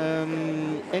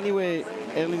anyway,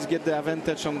 Herlings get the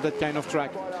advantage on that kind of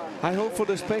track. I hope for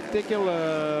the spectacle,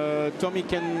 Tommy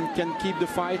can keep the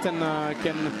fight and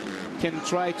can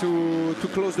try to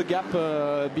close the gap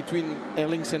between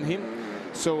Herlings and him.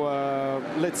 So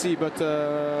let's see, but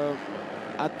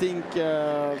I think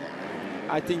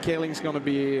Herlings gonna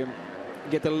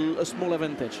get a small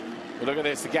advantage. Well, look at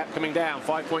this, the gap coming down,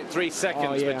 5.3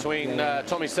 seconds between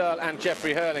Tommy Searle and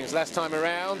Jeffrey Herlings. Last time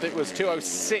around, it was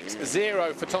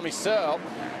 2:06.0 for Tommy Searle,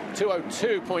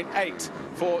 2:02.8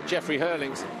 for Jeffrey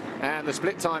Herlings. And the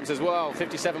split times as well,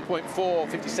 57.4,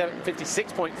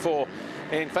 56.4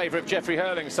 in favour of Jeffrey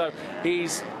Herlings. So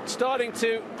he's starting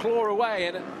to claw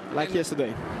away. Like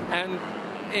yesterday. And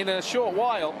in a short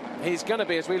while, he's going to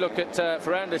be, as we look at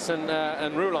Ferrandis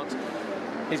and Roulant,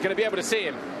 he's going to be able to see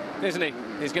him, isn't he?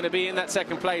 He's going to be in that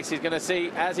 2nd place. He's going to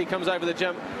see, as he comes over the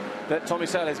jump, that Tommy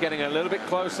Searle is getting a little bit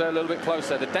closer, a little bit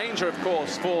closer. The danger, of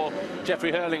course, for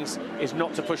Jeffrey Herlings is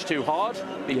not to push too hard,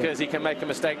 because he can make a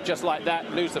mistake just like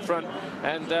that, lose the front,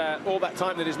 and all that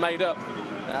time that is made up,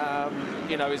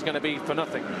 you know, is going to be for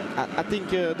nothing. I think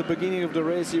the beginning of the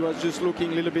race, he was just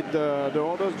looking a little bit the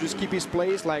orders, just keep his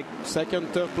place, like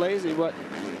 2nd, 3rd place. He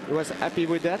was happy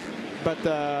with that. But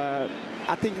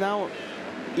I think now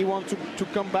he wants to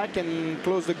come back and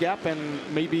close the gap and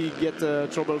maybe get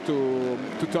trouble to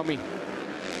Tommy.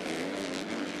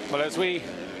 Well, as we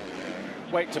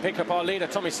wait to pick up our leader,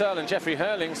 Tommy Searle and Jeffrey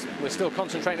Herlings, we're still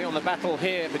concentrating on the battle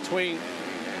here between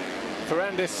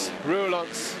Ferrandis,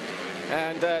 Roulants,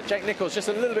 and Jake Nichols just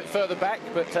a little bit further back,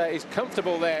 but he's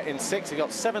comfortable there in 6th. He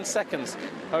got 7 seconds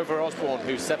over Osborne,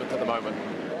 who's 7th at the moment.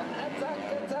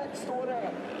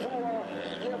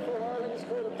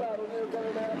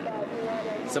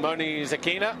 Simone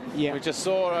Zakina. We just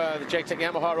saw the JTEC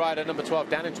Yamaha rider, number 12,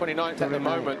 down in 29th at the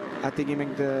moment. I think he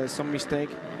made some mistake.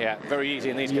 Yeah, very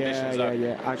easy in these conditions, though.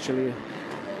 Yeah. Actually,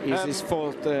 it's his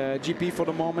fault. GP for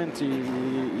the moment.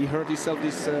 He hurt himself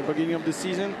this beginning of the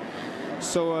season.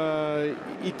 So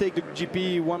he take the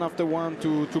GP one after one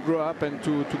to grow up and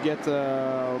to get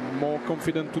more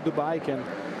confident to the bike. And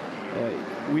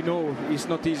we know it's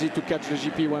not easy to catch the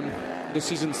GP when the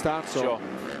season starts. So. Sure.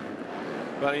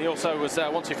 Well, he also was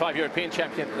 125 European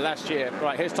champion last year.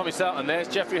 Right, here's Tommy Searle, and there's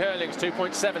Jeffrey Herlings,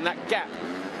 2.7, that gap.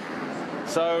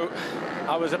 So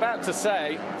I was about to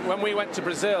say, when we went to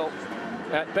Brazil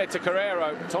at Beta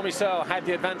Carreiro, Tommy Searle had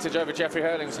the advantage over Jeffrey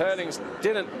Herlings. Herlings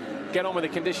didn't get on with the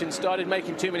conditions, started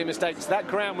making too many mistakes. That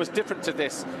ground was different to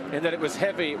this in that it was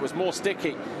heavy, it was more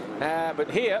sticky.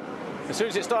 But here, as soon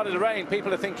as it started to rain,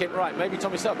 people are thinking, right, maybe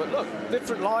Tommy Searle, but look,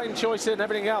 different line choices and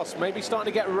everything else, maybe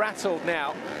starting to get rattled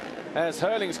now as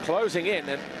Herlings closing in,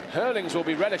 and Herlings will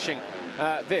be relishing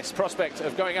this prospect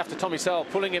of going after Tommy Searle,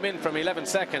 pulling him in from 11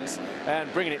 seconds and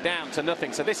bringing it down to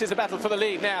nothing. So this is a battle for the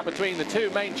lead now between the 2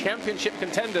 main championship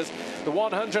contenders. The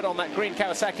 100 on that green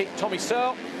Kawasaki, Tommy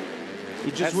Searle.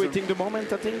 He's just waiting the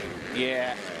moment, I think.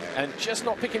 Yeah, and just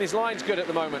not picking his lines good at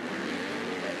the moment.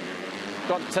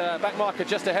 Got back marker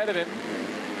just ahead of him.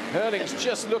 Herlings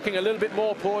just looking a little bit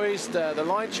more poised. The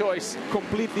line choice.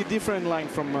 Completely different line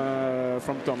from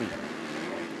Tommy.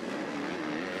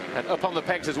 And up on the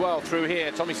pegs as well through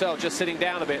here. Tommy Searle just sitting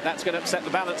down a bit. That's going to upset the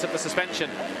balance of the suspension,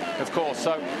 of course.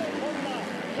 So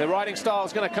the riding style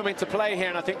is going to come into play here,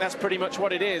 and I think that's pretty much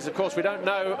what it is. Of course, we don't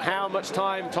know how much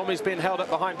time Tommy's been held up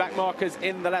behind back markers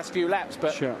in the last few laps,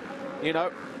 but, you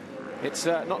know, it's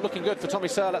not looking good for Tommy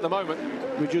Searle at the moment.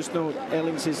 We just know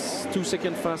Herlings is 2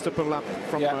 seconds faster per lap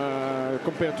from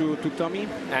compared to Tommy.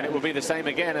 And it will be the same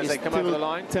again as they come over the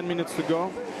line. 10 minutes to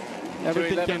go.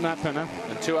 Everything can happen, huh?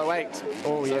 And 2:08.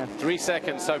 Oh, so yeah. 3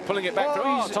 seconds. So pulling it back through.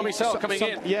 Oh, Tommy Searle coming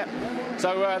in. Yeah.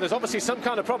 So there's obviously some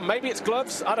kind of problem. Maybe it's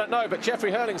gloves, I don't know, but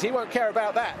Jeffrey Hurlings, he won't care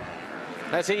about that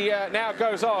as he now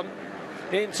goes on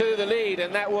into the lead,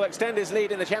 and that will extend his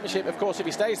lead in the championship, of course, if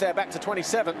he stays there, back to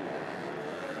 27.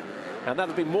 And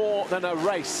that'll be more than a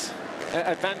race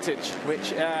advantage,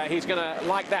 which he's going to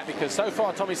like that, because so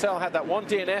far Tommy Searle had that one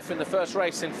DNF in the first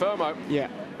race in Fermo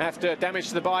after damage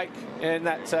to the bike in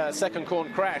that second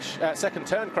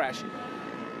turn crash.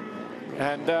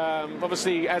 And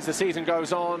obviously, as the season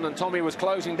goes on and Tommy was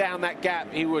closing down that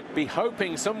gap, he would be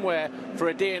hoping somewhere for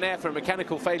a DNF or a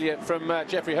mechanical failure from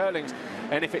Jeffrey Hurlings.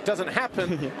 And if it doesn't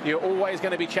happen, you're always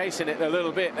going to be chasing it a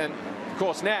little bit. And of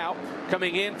course now,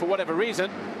 coming in for whatever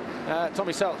reason,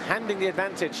 Tommy Searle handing the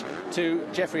advantage to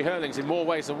Jeffrey Hurlings in more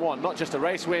ways than one. Not just a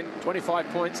race win, 25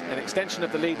 points, an extension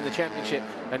of the lead in the championship,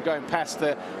 and going past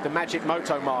the magic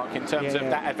moto mark in terms of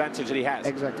that advantage that he has.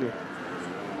 Exactly.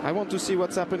 I want to see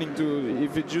what's happening to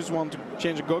if he just want to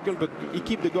change a goggle, but he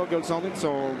keep the goggles on it,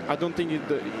 so I don't think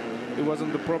it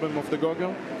wasn't the problem of the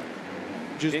goggle,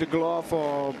 just the glove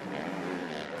or...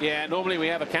 Yeah, normally we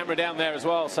have a camera down there as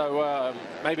well, so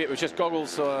maybe it was just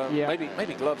goggles or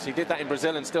maybe gloves. He did that in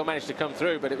Brazil and still managed to come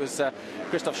through, but it was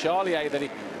Christophe Charlier that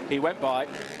he went by.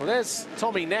 Well, there's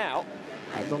Tommy now.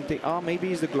 I don't think...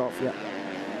 maybe it's the glove,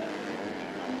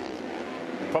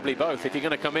 Probably both. If you're going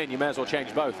to come in, you may as well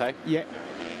change both, eh? Yeah.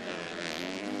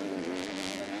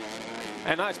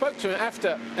 And I spoke to him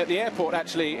after at the airport,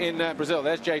 actually, in Brazil.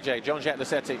 There's JJ, Jean-Jacques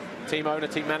Lassetti, team owner,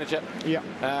 team manager,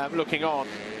 looking on.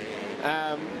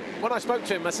 When I spoke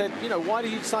to him, I said, you know, why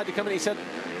did you decide to come in? He said,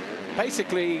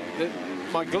 basically,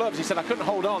 my gloves, he said, I couldn't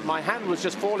hold on. My hand was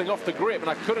just falling off the grip, and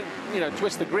I couldn't, you know,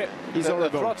 twist the grip, the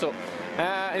throttle.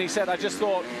 And he said, I just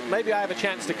thought, maybe I have a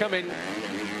chance to come in,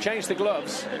 change the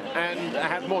gloves and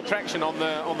have more traction on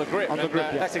the grip.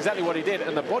 That's exactly what he did.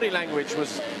 And the body language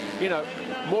was, you know,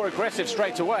 more aggressive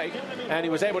straight away. And he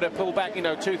was able to pull back, you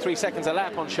know, 2-3 seconds a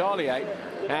lap on Charlier.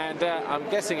 And I'm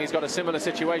guessing he's got a similar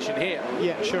situation here.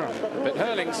 Yeah, sure. But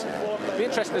Hurlings, be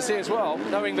interesting to see as well,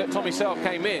 knowing that Tommy Searle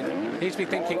came in, he's been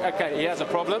thinking, okay, he has a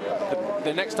problem.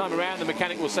 The next time around, the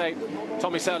mechanic will say,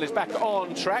 Tommy Searle is back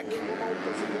on track.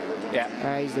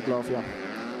 Yeah. He's the glove, yeah.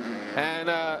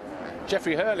 And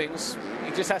Jeffrey Hurlings,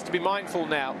 he just has to be mindful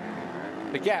now.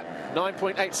 The gap,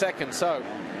 9.8 seconds. So,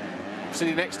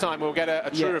 the next time we'll get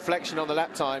a true reflection on the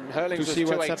lap time. Hurlings was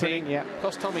 2:18.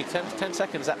 Cost Tommy 10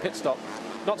 seconds that pit stop.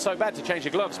 Not so bad to change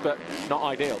your gloves, but not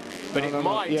ideal. But it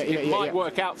might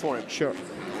work out for him. Sure.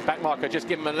 Back marker, just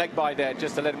give him a leg by there,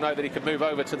 just to let him know that he could move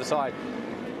over to the side.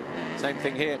 Same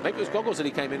thing here. Maybe it was goggles that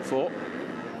he came in for,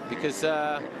 because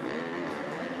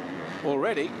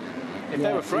already, if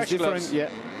they were fresh gloves,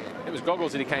 it was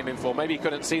goggles that he came in for. Maybe he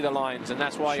couldn't see the lines, and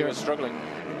that's why he was struggling.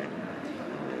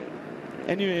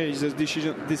 Anyway, it's a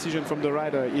decision from the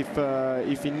rider.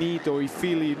 If he need or he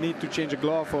feel he need to change a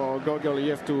glove or a goggle, he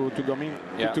have to come in.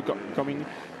 Come in.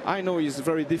 I know it's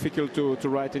very difficult to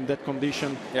ride in that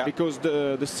condition because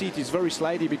the seat is very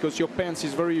slidey, because your pants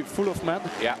is very full of mud.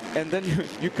 And then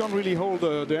you can't really hold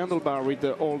the handlebar with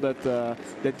all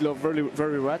that glove very,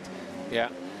 very wet. Yeah.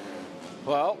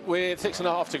 Well, with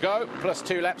 6.5 to go, plus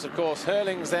 2 laps, of course,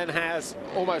 Hurlings then has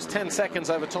almost 10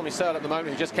 seconds over Tommy Searle at the moment,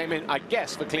 who just came in, I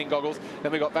guess, for clean goggles.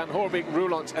 Then we've got Van Hoorbeek,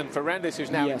 Roulant and Ferrandis, who's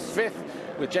now in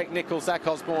 5th, with Jake Nichols, Zach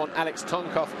Osborne, Alex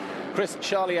Tonkoff, Chris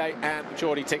Charlier and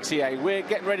Jordi Tixier. We're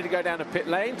getting ready to go down to pit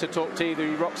lane to talk to the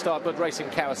Rockstar Bud Racing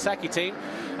Kawasaki team.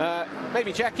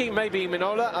 Maybe Jackie, maybe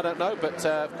Minola, I don't know, but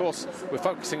of course we're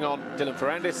focusing on Dylan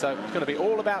Ferrandis, so it's going to be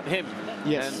all about him.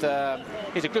 Yes. And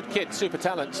he's a good kid, super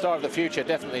talent, star of the future,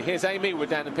 definitely. Here's Amy, we're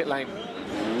down in pit lane.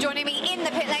 Joining me in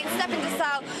the pit lane, Stefan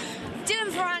Dessau.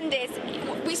 Dylan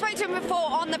Ferrandis, we spoke to him before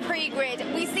on the pre-grid.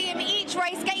 We see him each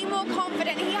race getting more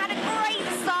confident. He had a great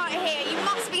start here. You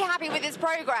must be happy with his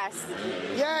progress.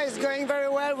 Yeah, it's going very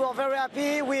well. We're very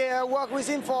happy. We work with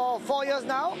him for 4 years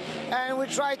now, and we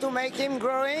try to make him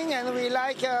growing, and we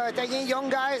like taking young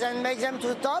guys and make them to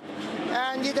the top.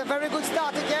 And did a very good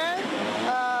start again.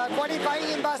 Qualifying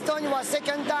in Bastogne was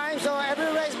second time, so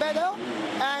every race better.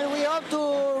 And we hope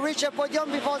to reach a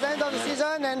podium before the end of the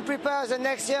season and prepare the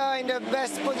next year in the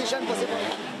best position possible.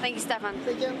 Thank you, Stefan.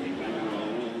 Thank you.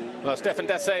 Well, Stefan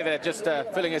Dessay there just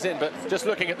filling us in, but just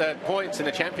looking at the points in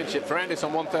the championship, Ferrandis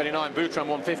on 139, Boutron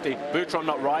 150. Boutron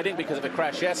not riding because of a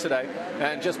crash yesterday,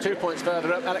 and just 2 points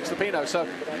further up, Alex Lupino. So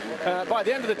by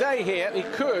the end of the day here, he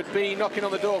could be knocking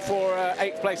on the door for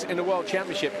 8th place in the World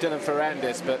Championship, Dylan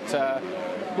Ferrandis, but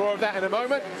more of that in a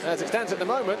moment. As it stands at the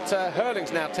moment,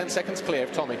 Hurlings now 10 seconds clear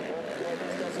of Tommy.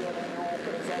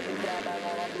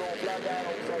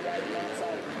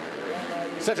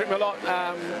 Cedric Malot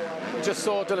just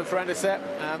saw Dylan Ferrandis there.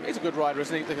 He's a good rider,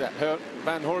 isn't he? Look at that.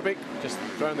 Van Hoorbeek just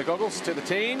throwing the goggles to the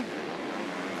team.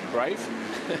 Brave.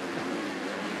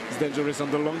 It's dangerous on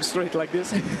the long straight like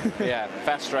this. Yeah,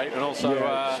 fast straight, and also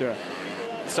sure.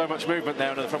 so much movement there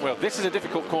under the front wheel. This is a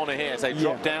difficult corner here as they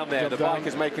drop down there. The bike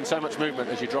is making so much movement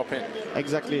as you drop in.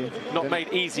 Exactly. Not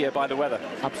made easier by the weather.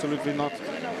 Absolutely not.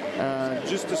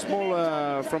 Just a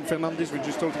small from Fernandez, we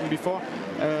just told him before.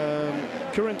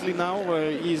 Currently now,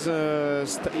 he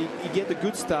get a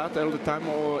good start all the time,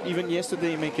 or even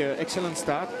yesterday he make an excellent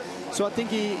start. So I think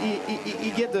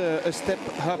he get a step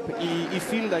up. He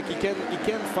feel like he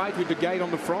can fight with the guy on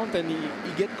the front, and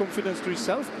he get confidence to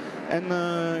himself. And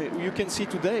you can see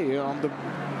today on the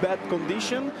bad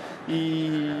condition,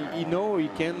 he know he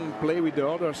can play with the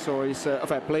others. So he's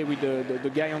play with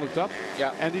the guy on the top.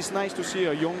 Yeah. And it's nice to see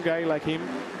a young guy like him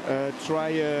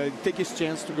take his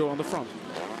chance to go on the front.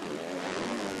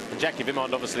 And Jackie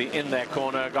Vimond obviously in their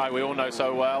corner, a guy we all know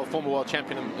so well, former world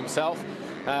champion himself,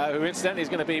 who incidentally is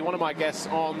going to be one of my guests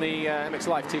on the MX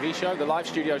Live TV show, the live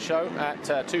studio show at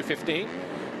 2:15.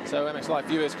 So MX Live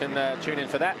viewers can tune in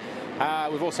for that.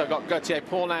 We've also got Gauthier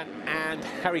Paulin and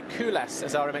Harry Koulas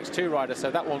as our MX2 rider,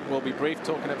 so that one will be brief.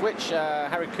 Talking of which,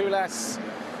 Harry Koulas,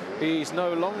 he's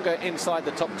no longer inside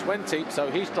the top 20,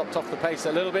 so he's dropped off the pace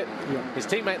a little bit. Yeah. His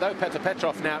teammate, though, Petr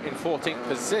Petrov, now in 14th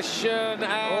position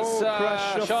as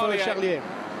crash of Charlier.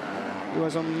 He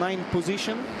was on 9th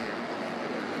position.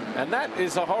 And that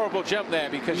is a horrible jump there,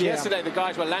 because yesterday the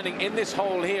guys were landing in this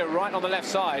hole here right on the left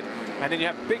side, and then you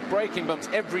have big braking bumps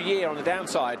every year on the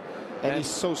downside. And he's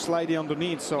so slidey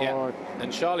underneath. So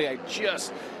and Charlier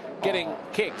just getting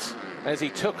kicked as he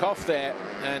took off there,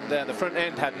 and the front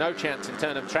end had no chance in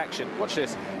terms of traction. Watch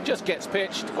this, just gets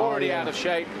pitched, already out of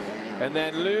shape, and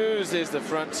then loses the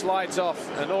front, slides off,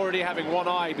 and already having one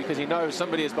eye because he knows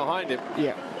somebody is behind him.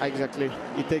 Yeah, exactly.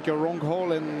 He take a wrong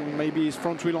hole, and maybe his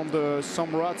front wheel on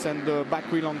some ruts and the back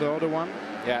wheel on the other one.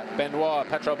 Yeah,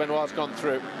 Petrov Benoit's gone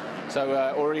through, so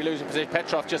already losing position.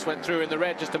 Petrov just went through in the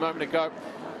red just a moment ago.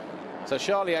 So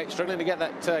Charlier struggling to get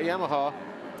that Yamaha.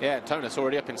 Yeah, Tonus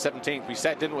already up in 17th. We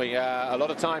said, didn't we? A lot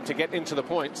of time to get into the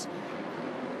points.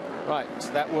 Right,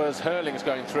 so that was Hurlings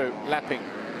going through, lapping.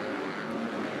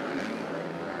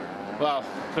 Well,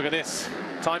 look at this.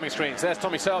 Timing screens. There's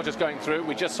Tommy Searle just going through.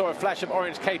 We just saw a flash of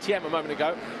orange KTM a moment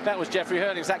ago. That was Jeffrey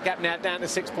Hurlings. That gap now down to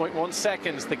 6.1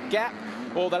 seconds. The gap,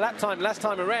 or the lap time last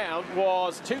time around,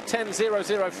 was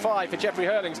 2:10.005 for Jeffrey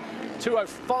Hurlings.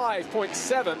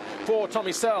 2:05.7 for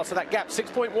Tommy Searle. So that gap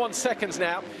 6.1 seconds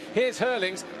now. Here's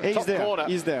Hurlings, top corner.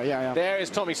 He's there, yeah. There is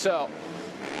Tommy Searle.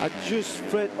 I just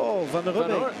Fred. Oh, Van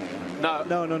Hoorbeek.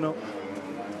 No.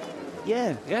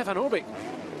 Yeah, Van Hoorbeek.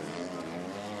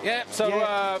 Yeah, so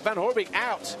Van Hoorbeek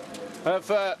out of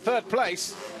third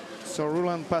place. So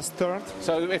Roland passed third.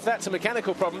 So if that's a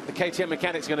mechanical problem, the KTM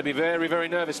mechanic's going to be very, very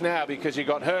nervous now, because you've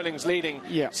got Hurlings leading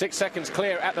 6 seconds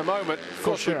clear at the moment. Of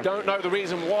course, we don't know the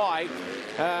reason why,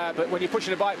 but when you're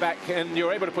pushing a bike back and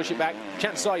you're able to push it back,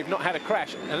 chances are you've not had a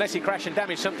crash, unless you crash and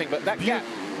damage something. But that gap,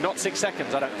 not 6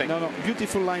 seconds, I don't think. No.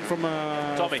 Beautiful line from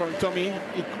Tommy.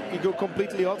 He go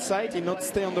completely outside. He not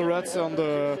stay on the ruts, on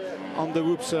the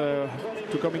whoops to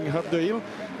coming up the hill.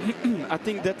 I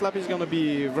think that lap is going to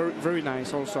be very, very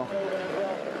nice also.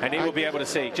 And he will be able to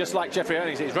see, just like Jeffrey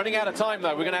Hurlings. He's running out of time,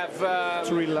 though. We're going to have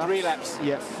 3 laps.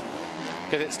 Yes.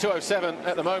 Because it's 2:07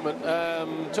 at the moment.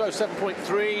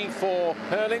 2:07.3 for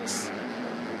Hurlings.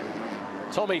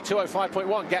 Tommy,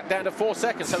 2:05.1, gap down to 4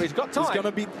 seconds, so he's got time. It's going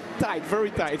to be tight, very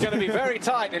tight. It's going to be very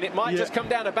tight, and it might just come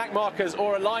down to back markers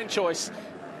or a line choice.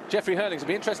 Jeffrey Hurlings, it'll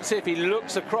be interesting to see if he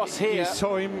looks across here.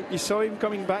 He saw him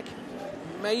coming back.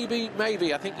 Maybe.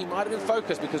 I think he might have been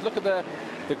focused, because look at the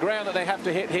ground that they have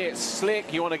to hit here. It's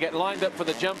slick. You want to get lined up for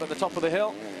the jump at the top of the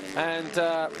hill. And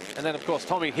then, of course,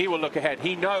 Tommy, he will look ahead.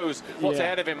 He knows what's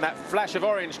ahead of him. That flash of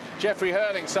orange, Jeffrey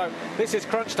Hurlings. So this is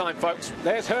crunch time, folks.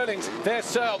 There's Hurlings. There's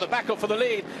Searle. The battle for the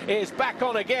lead is back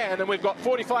on again. And we've got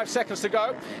 45 seconds to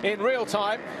go in real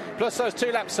time, plus those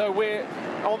 2 laps. So we're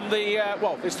on the,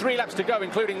 there's 3 laps to go,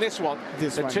 including this one. The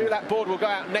 2-lap board will go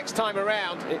out next time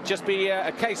around. It'd just be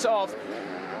a case of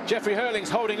Jeffrey Hurlings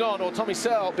holding on, or Tommy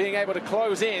Searle being able to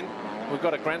close in. We've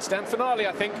got a grandstand finale,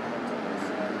 I think.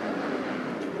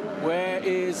 Where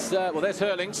is, there's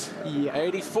Hurlings,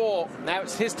 84. Now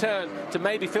it's his turn to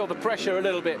maybe feel the pressure a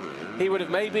little bit. He would have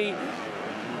maybe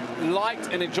liked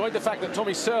and enjoyed the fact that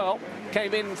Tommy Searle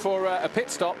came in for a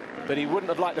pit stop, but he wouldn't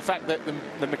have liked the fact that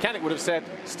the mechanic would have said,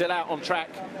 still out on track.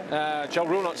 Joel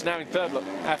Roulant's now in third look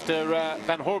after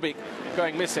Van Hoorbeek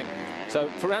going missing. So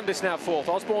Ferrandis now 4th,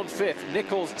 Osborne 5th,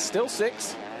 Nichols still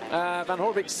 6th, Van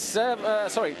Hoorbeek's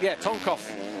Tonkov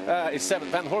is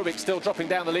 7th. Van Hoorbeek still dropping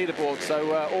down the leaderboard,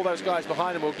 so all those guys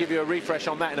behind him will give you a refresh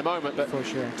on that in a moment. But for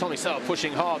sure, Tommy Searle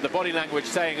pushing hard, the body language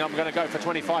saying, I'm going to go for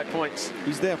 25 points.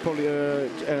 Is there probably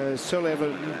Searle have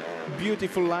a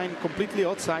beautiful line completely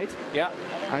outside? Yeah.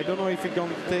 I don't know if he's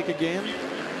going to take again.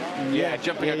 Yeah,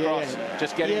 jumping across,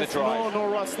 just getting the drive. No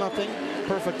ruts, nothing.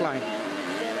 Perfect line.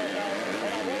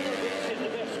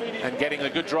 And getting a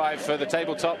good drive for the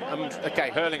tabletop. Okay,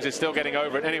 Hurlings is still getting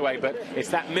over it anyway, but it's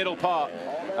that middle part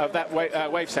of that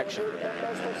wave section.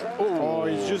 Ooh,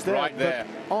 it's just there. Right there.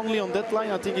 Only on that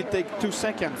line, I think it takes 2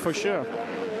 seconds for sure.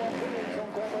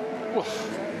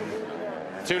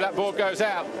 2-lap board goes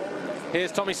out.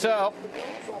 Here's Tommy Searle.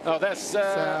 Oh, that's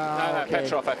okay.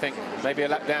 Petrov, I think. Maybe a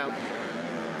lap down.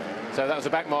 So that was a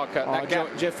back marker.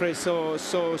 Jeffrey saw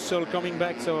Searle coming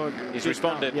back, so he's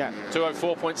responded. Yeah.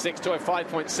 204.6,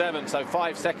 205.7, so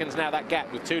 5 seconds now, that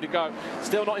gap with 2 to go.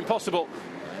 Still not impossible.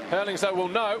 Hurlings, though, will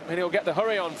know, and he'll get the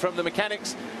hurry on from the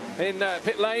mechanics in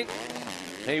pit lane.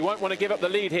 He won't want to give up the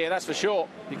lead here, that's for sure,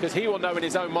 because he will know in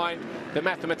his own mind the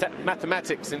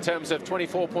mathematics in terms of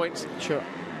 24 points. Sure.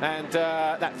 And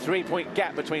that 3-point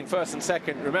gap between first and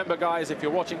second. Remember, guys, if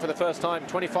you're watching for the first time,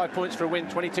 25 points for a win,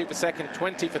 22 for second,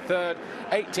 20 for third,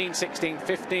 18, 16,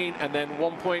 15, and then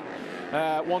 1 point,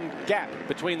 one gap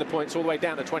between the points all the way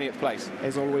down to 20th place.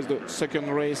 As always, the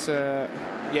second race. The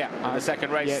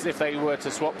second race, if they were to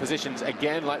swap positions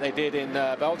again, like they did in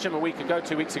Belgium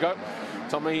 2 weeks ago,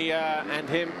 Tommy and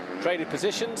him traded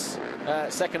positions,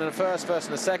 second and a first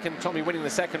and a second. Tommy winning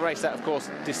the second race, that of course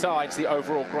decides the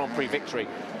overall Grand Prix victory.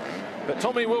 But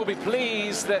Tommy will be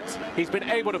pleased that he's been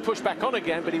able to push back on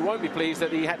again, but he won't be pleased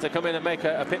that he had to come in and make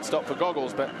a pit stop for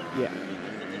goggles. But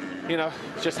you know,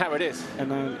 it's just how it is.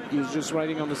 And he's just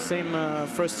riding on the same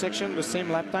first section, the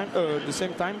same lap time, the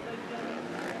same time.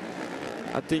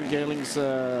 I think Hurlings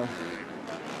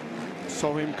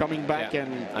saw him coming back,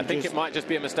 and I think it might just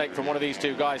be a mistake from one of these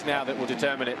two guys now that will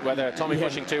determine it, whether Tommy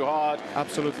pushing too hard,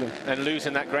 absolutely, and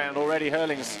losing that ground. Already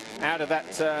Hurlings out of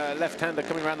that left-hander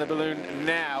coming around the balloon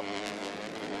now,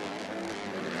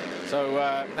 so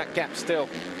that gap still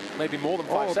maybe more than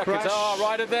 5 seconds. Crash. Oh,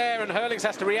 rider there, and Hurlings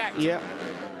has to react. Yeah,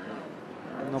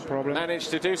 no problem.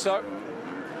 Managed to do so.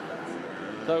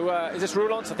 So is this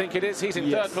Roulance? I think it is. He's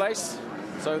in third place.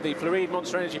 So the Floride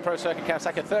Monster Energy Pro Circuit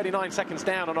Kawasaki 39 seconds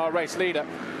down on our race leader.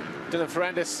 Dylan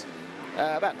Ferrandis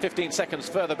about 15 seconds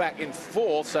further back in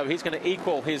fourth, so he's going to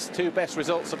equal his 2 best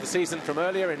results of the season from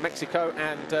earlier in Mexico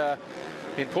and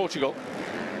in Portugal.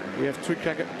 We have three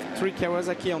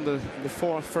Kawasaki on the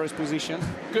first position.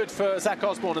 Good for Zach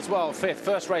Osborne as well, 5th.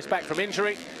 First race back from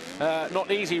injury.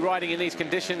 Not easy riding in these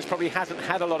conditions. Probably hasn't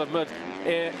had a lot of mud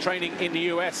training in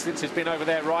the US since he's been over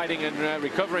there riding and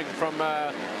recovering from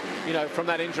from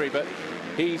that injury, but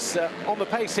he's on the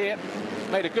pace here,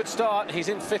 made a good start. He's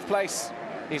in 5th place.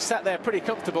 He's sat there pretty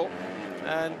comfortable,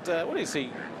 and what is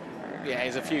he? Yeah,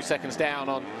 he's a few seconds down,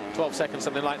 on 12 seconds,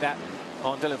 something like that,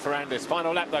 on Dylan Ferrandis.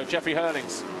 Final lap though, Jeffrey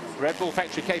Hurlings, Red Bull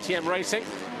Factory KTM Racing,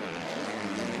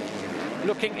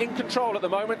 looking in control at the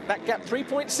moment. That gap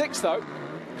 3.6 though,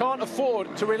 can't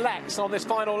afford to relax on this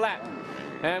final lap.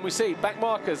 And we see back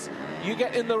markers. You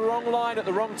get in the wrong line at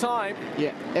the wrong time.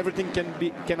 Yeah, everything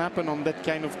can happen on that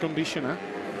kind of condition, huh?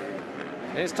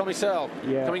 Here's Tommy Searle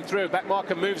coming through. Back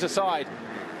marker moves aside.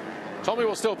 Tommy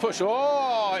will still push.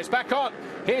 Oh, it's back on.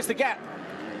 Here's the gap.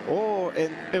 Oh,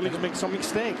 and Hurlings makes some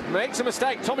mistake. Makes a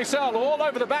mistake. Tommy Searle all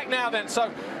over the back now then.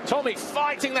 So Tommy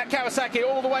fighting that Kawasaki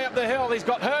all the way up the hill. He's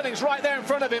got Hurlings right there in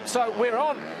front of him. So we're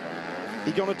on.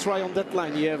 He's going to try on that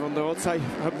line, on the outside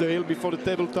up the hill before the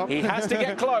tabletop. He has to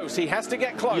get close. He has to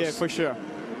get close. Yeah, for sure.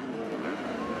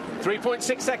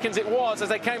 3.6 seconds it was as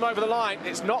they came over the line.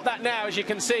 It's not that now, as you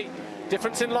can see.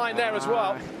 Difference in line there as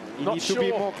well. He needs to be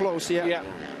more close,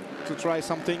 to try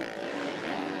something.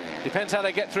 Depends how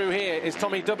they get through here. Is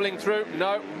Tommy doubling through?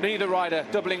 No, neither rider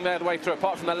doubling their way through,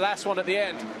 apart from the last one at the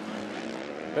end.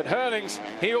 But Hurlings,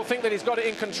 he will think that he's got it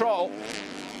in control.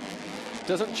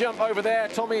 Doesn't jump over there.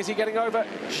 Tommy, is he getting over?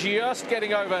 Just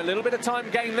getting over. A little bit of time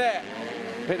gain there.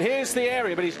 But here's the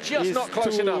area, but he's just not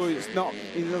close enough. He's not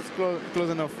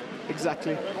close enough.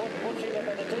 Exactly.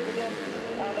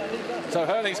 So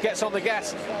Hurlings gets on the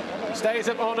gas. Stays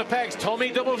up on the pegs. Tommy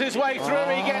doubles his way through.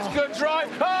 He gets good drive.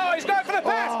 Oh, he's going for the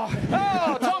pass.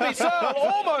 Oh, Tommy Searle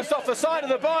almost off the side of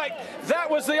the bike. That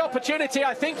was the opportunity.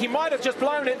 I think he might have just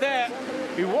blown it there.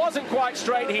 He wasn't quite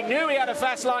straight. He knew he had a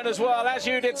fast line as well, as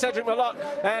you did, Cedric Malott.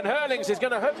 And Hurlings is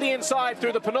going to hook the inside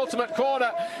through the penultimate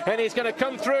corner, and he's going to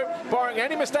come through. Barring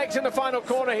any mistakes in the final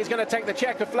corner, he's going to take the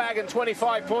checker flag and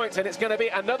 25 points, and it's going to be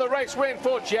another race win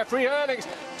for Jeffrey Hurlings.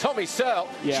 Tommy Searle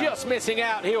just missing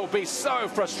out. He'll be so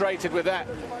frustrated with that.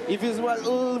 If he's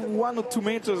 1 or 2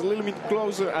 meters a little bit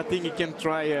closer, I think he can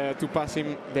try to pass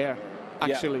him there,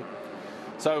 actually. Yeah.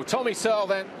 So Tommy Searle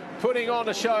then putting on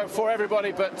a show for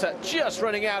everybody, but just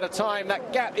running out of time.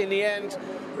 That gap in the end,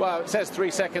 well, it says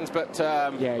 3 seconds, but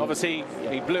obviously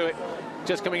he blew it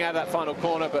just coming out of that final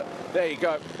corner, but there you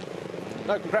go.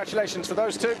 No congratulations for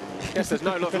those two. Guess there's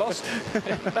no love lost.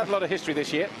 Had a lot of history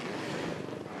this year.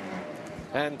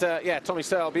 And yeah, Tommy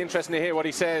Searle, will be interesting to hear what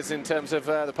he says in terms of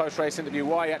the post-race interview,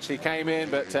 why he actually came in,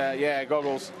 but yeah,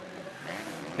 goggles,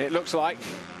 it looks like.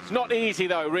 It's not easy,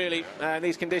 though, really, in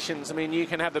these conditions. I mean, you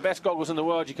can have the best goggles in the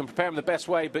world, you can prepare them the best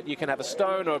way, but you can have a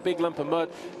stone or a big lump of mud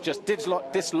just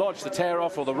dislodge the tear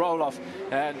off or the roll off,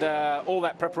 and all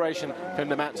that preparation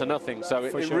can amount to nothing. So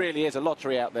it really is a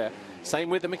lottery out there. Same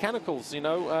with the mechanicals, you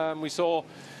know. We saw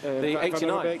the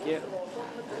 89.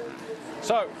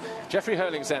 So, Jeffrey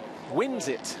Hurlings then wins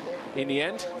it in the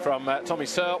end from Tommy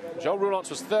Searle. Joe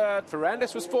Roulance was third,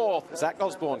 Ferrandis was fourth. Zach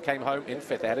Osborne came home in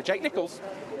fifth ahead of Jake Nichols.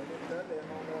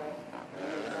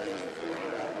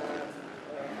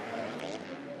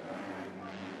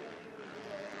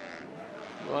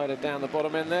 Rider down the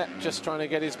bottom end there, just trying to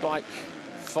get his bike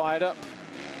fired up.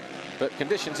 But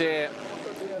conditions here,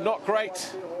 not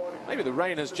great. Maybe the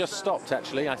rain has just stopped,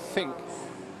 actually, I think.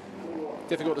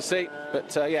 Difficult to see,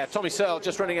 but yeah, Tommy Searle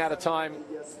just running out of time.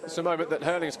 It's a moment that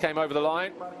Hurlings came over the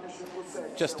line.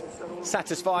 Just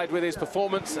satisfied with his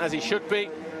performance, as he should be.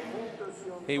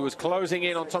 He was closing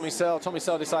in on Tommy Searle. Tommy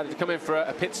Searle decided to come in for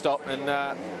a pit stop, and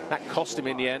that cost him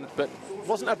in the end. But it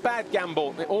wasn't a bad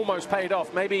gamble. It almost paid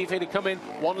off. Maybe if he'd come in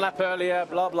 1 lap earlier,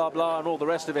 blah, blah, blah, and all the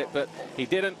rest of it, but he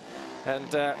didn't.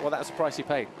 And, well, that's the price he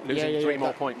paid, losing 3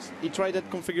 more points. He tried that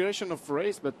configuration of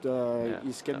race, but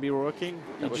it can be working.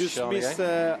 He just missed,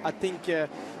 I think,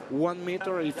 1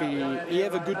 meter if he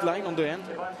have a good line on the end.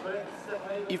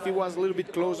 If he was a little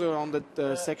bit closer on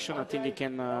that section, I think he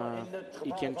can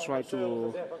try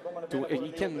to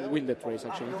he can win that race,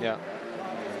 actually. Yeah.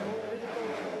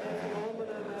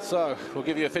 So, we'll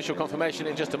give you official confirmation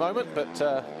in just a moment, but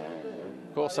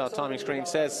of course our timing screen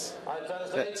says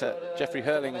that Jeffrey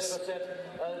Hurlings,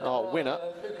 our winner.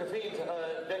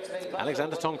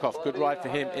 Alexander Tonkov, good ride for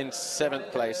him in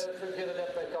 7th place.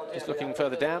 Just looking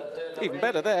further down, even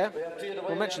better there.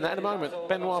 We'll mention that in a moment.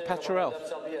 Benoit Paturel.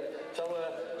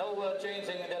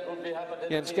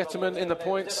 Jens Getterman in the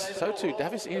points, so too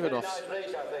Davis Ivanovs.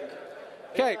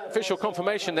 Okay, official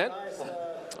confirmation then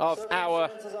of our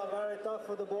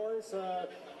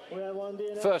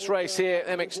first race here,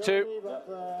 MX2.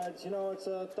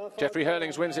 Jeffrey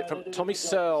Hurlings wins it from Tommy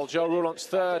Searle. Joe Roulance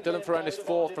third, Dylan Ferrandis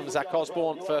fourth from Zach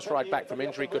Osborne. First ride back from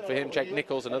injury, good for him. Jake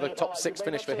Nichols, another top 6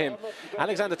 finish for him.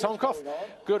 Alexander Tonkov,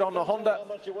 good on the Honda.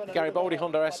 Gary Boldy,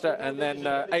 Honda Esther, and then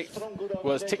 8th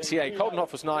was Tixier.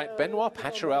 Koldenhoff was 9th. Benoit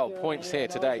Paturel points here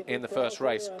today in the first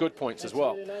race. Good points as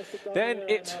well. Then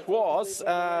it was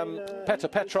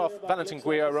Petr Petrov, Valentin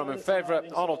Guillot, Roman Fevre.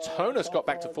 Arnold Tonas got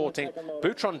back to 14th.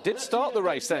 Boutron did start the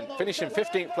race then, finishing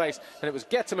 15th place, and it was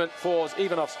Getterman, Fors,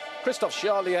 Ivanovs, Christophe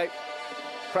Charlier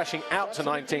crashing out to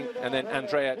 19th, and then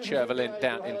Andrea Chervelin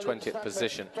down in 20th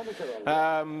position.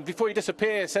 Before you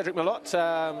disappear, Cedric Malott,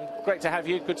 great to have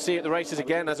you. Good to see you at the races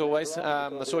again, as always.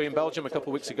 I saw you in Belgium a couple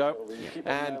of weeks ago,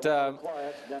 and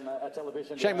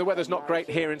shame the weather's not great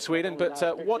here in Sweden, but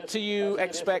what do you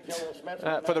expect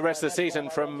for the rest of the season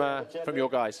from your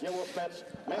guys?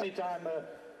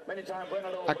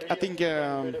 I think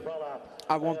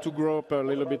I want to grow up a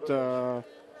little bit. I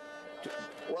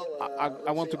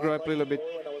want to grow up a little bit.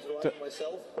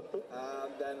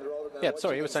 Yeah,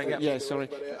 sorry, you were saying. Yeah, sorry.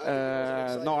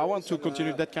 No, I want to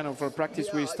continue that kind of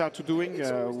practice we started doing.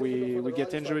 We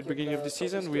get injured at the beginning of the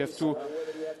season. We have to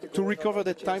recover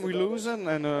that time we lose,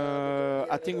 and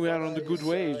I think we are on the good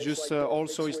way. It's just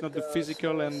also it's not the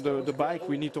physical and the bike.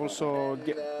 We need also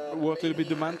work a little bit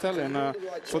the mental, and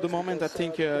for the moment I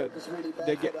think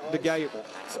the guy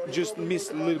just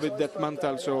missed a little bit that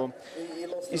mental, so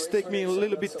it's taken me a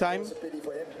little bit time.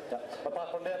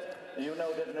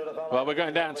 Well, we're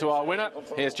going down to our winner.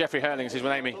 Here's Jeffrey Hurlings. He's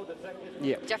with Amy.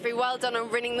 Yeah. Jeffrey, well done on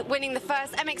winning the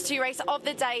first MX2 race of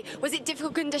the day. Was it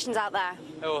difficult conditions out there?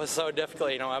 It was so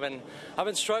difficult, you know. I've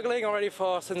been struggling already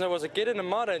since I was a kid in the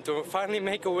mud, and to finally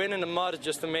make a win in the mud is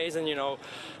just amazing, you know.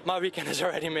 My weekend is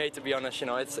already made, to be honest, you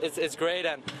know. It's great,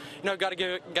 and you know, gotta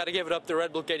give it up to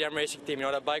Red Bull KTM Racing Team. You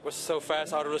know, that bike was so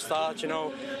fast out of the start, you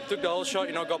know. Took the whole shot,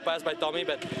 you know, got passed by Tommy,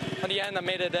 but in the end I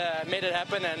made it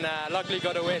happen, and luckily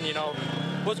got a win, you know.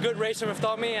 It was good racing with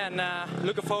Tommy, and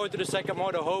looking forward to the second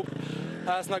moto. Hope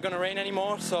it's not going to rain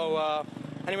anymore, so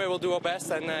anyway, we'll do our best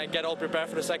and get all prepared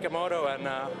for the second moto, and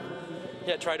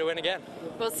yeah, try to win again.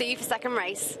 We'll see you for second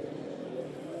race.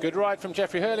 Good ride from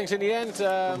Jeffrey Hurlings in the end.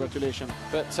 Congratulations.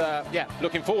 But yeah,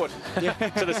 looking forward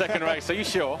to the second race. Are you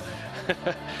sure?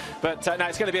 But no,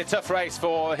 it's going to be a tough race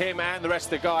for him and the rest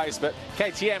of the guys. But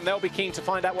KTM, they'll be keen to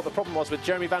find out what the problem was with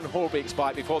Jeremy Van Hoorbeek's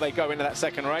bike before they go into that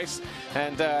second race,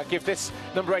 and give this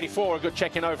number 84 a good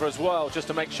check-in over as well, just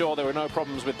to make sure there were no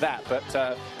problems with that.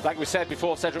 But like we said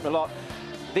before, Cedric Milot,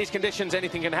 these conditions,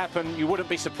 anything can happen. You wouldn't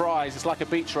be surprised. It's like a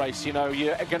beach race, you know.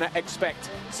 You're going to expect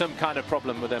some kind of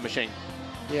problem with their machine.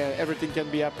 Yeah, everything can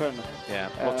be happen. Yeah.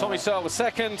 Well, Tommy Searle was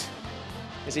second.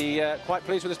 Is he quite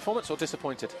pleased with his performance or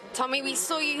disappointed? Tommy, we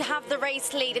saw you have the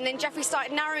race lead, and then Jeffrey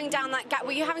started narrowing down that gap.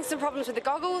 Were you having some problems with the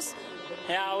goggles?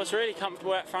 Yeah, I was really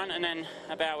comfortable up front, and then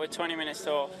about with 20 minutes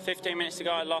or 15 minutes to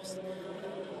go, I lost.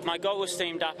 My goggles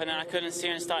steamed up, and then I couldn't see,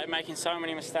 and started making so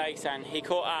many mistakes, and he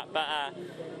caught up, but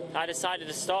I decided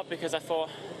to stop because I thought,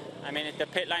 I mean, the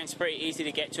pit lane's pretty easy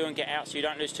to get to and get out, so you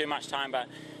don't lose too much time, but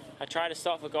I tried to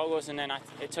stop for goggles, and then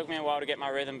it took me a while to get my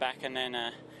rhythm back, and then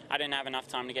I didn't have enough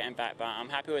time to get him back, but I'm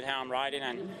happy with how I'm riding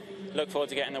and look forward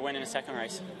to getting the win in the second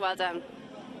race. Well done.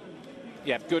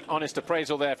 Yeah, good, honest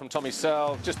appraisal there from Tommy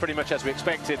Searle, just pretty much as we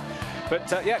expected. But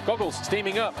yeah, goggles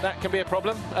steaming up, that can be a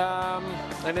problem.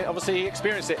 And obviously he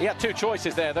experienced it. He had two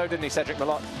choices there, though, didn't he, Cedric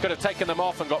Milot? Could have taken them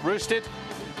off and got roosted,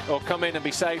 or come in and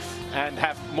be safe and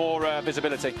have more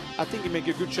visibility. I think he made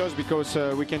a good choice, because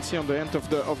we can see on the end of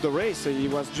the race, he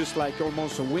was just like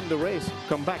almost win the race,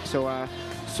 come back. So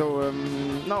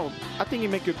no, I think he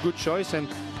made a good choice. And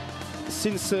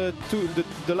since the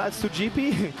last two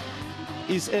GP,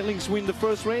 is Hurlings win the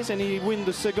first race and he win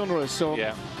the second race. So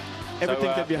yeah,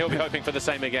 everything can be he'll be hoping for the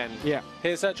same again. Yeah.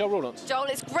 Here's Joel Rawlance. Joel,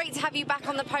 it's great to have you back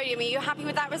on the podium. Are you happy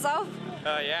with that result?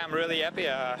 Yeah, I'm really happy.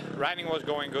 Riding was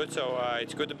going good, so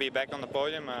it's good to be back on the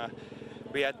podium.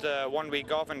 We had 1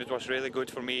 week off, and it was really good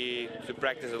for me to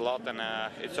practice a lot, and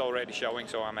it's already showing,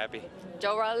 so I'm happy.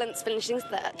 Joel Rawlance finishing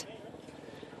third.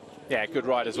 Yeah, good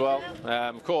ride as well.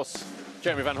 Of course,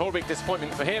 Jeremy Van Hoorbeek,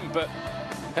 disappointment for him, but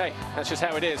hey, that's just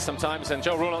how it is sometimes. And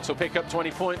Joel Rawlance will pick up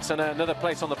 20 points and another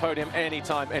place on the podium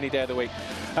anytime, any day of the week.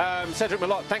 Cedric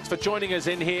Milot, thanks for joining us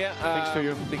in here. Thanks to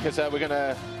you. Because we're going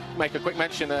to make a quick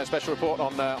mention, a special report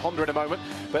on Honda in a moment.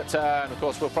 But of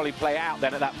course, we'll probably play out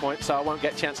then at that point, so I won't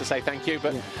get a chance to say thank you.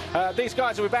 But these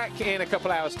guys will be back in a couple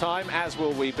hours' time, as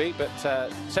will we be. But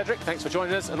Cedric, thanks for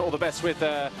joining us, and all the best with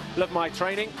Love My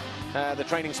Training, the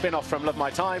training spin-off from Love My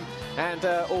Time, and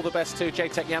all the best to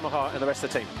JTech Yamaha and the rest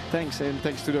of the team. Thanks, and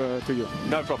thanks to you.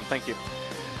 No problem, thank you.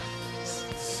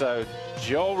 So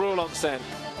Joel Rawlance then,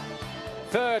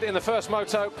 third in the first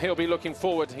moto. He'll be looking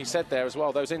forward, he said there as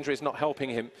well, those injuries not helping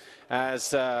him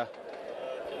as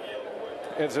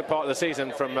it's a part of the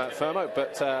season from Firmo,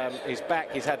 but he's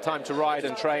back. He's had time to ride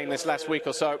and train this last week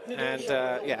or so, and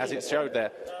yeah, as it showed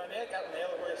there.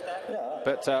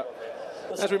 But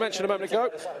as we mentioned a moment ago,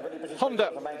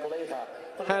 Honda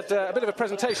had a bit of a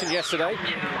presentation yesterday.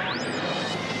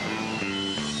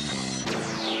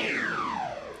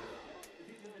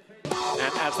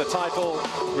 And as the title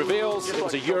reveals, it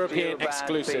was a European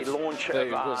exclusive. The launch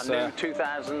of our new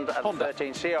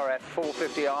 2013 CRF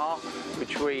 450R,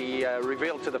 which we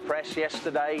revealed to the press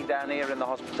yesterday down here in the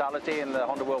hospitality in the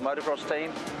Honda World Motocross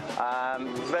team.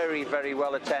 Very, very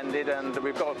well attended, and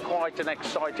we've got quite an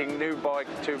exciting new bike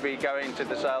to be going to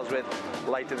the sales with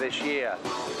later this year.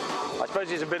 I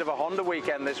suppose it's a bit of a Honda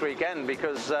weekend this weekend,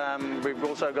 because we've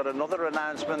also got another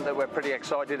announcement that we're pretty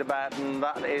excited about, and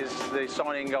that is the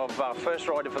signing of our first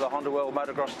rider for the Honda World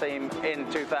Motocross team in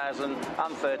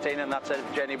 2013, and that's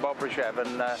Evgeny Bobryshev,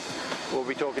 and we'll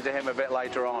be talking to him a bit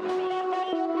later on.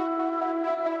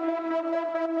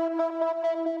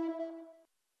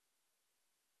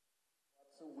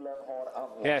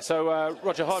 Yeah, so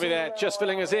Roger Harvey there just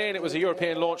filling us in. It was a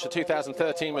European launch, a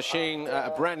 2013 machine,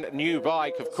 a brand new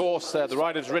bike, of course. The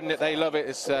riders ridden it, they love it.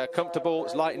 It's comfortable,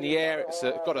 it's light in the air, it's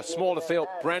got a smaller feel,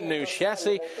 brand new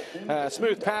chassis,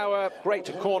 smooth power, great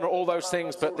to corner, all those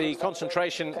things, but the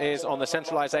concentration is on the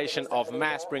centralization of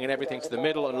mass, bringing everything to the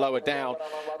middle and lower down.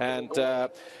 And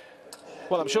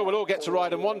well, I'm sure we'll all get to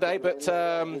ride them one day, but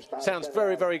sounds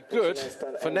very, very good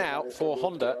for now for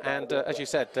Honda. And as you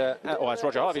said, or as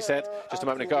Roger Harvey said just a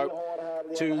moment ago,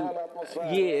 2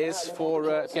 years for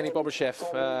Evgeny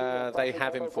Bobryshev they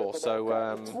have him for.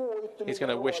 So he's going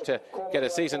to wish to get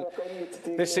this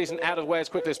season out of the way as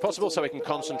quickly as possible so he can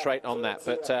concentrate on that.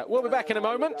 But we'll be back in a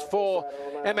moment for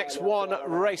MX1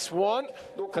 Race 1.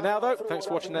 For now, though, thanks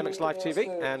for watching MX Live TV,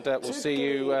 and we'll see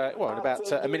you in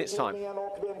about a minute's time.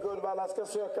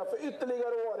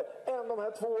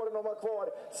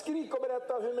 Skrik och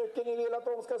berätta hur mycket ni vill att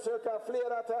de ska söka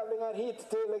flera tävlingar hit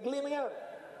till Glimmingen.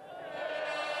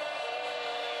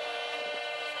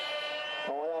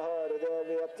 Ja, jag hörde det,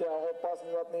 vet jag. Hoppas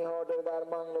nu att ni hörde det där,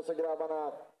 Magnus och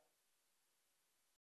grabbarna.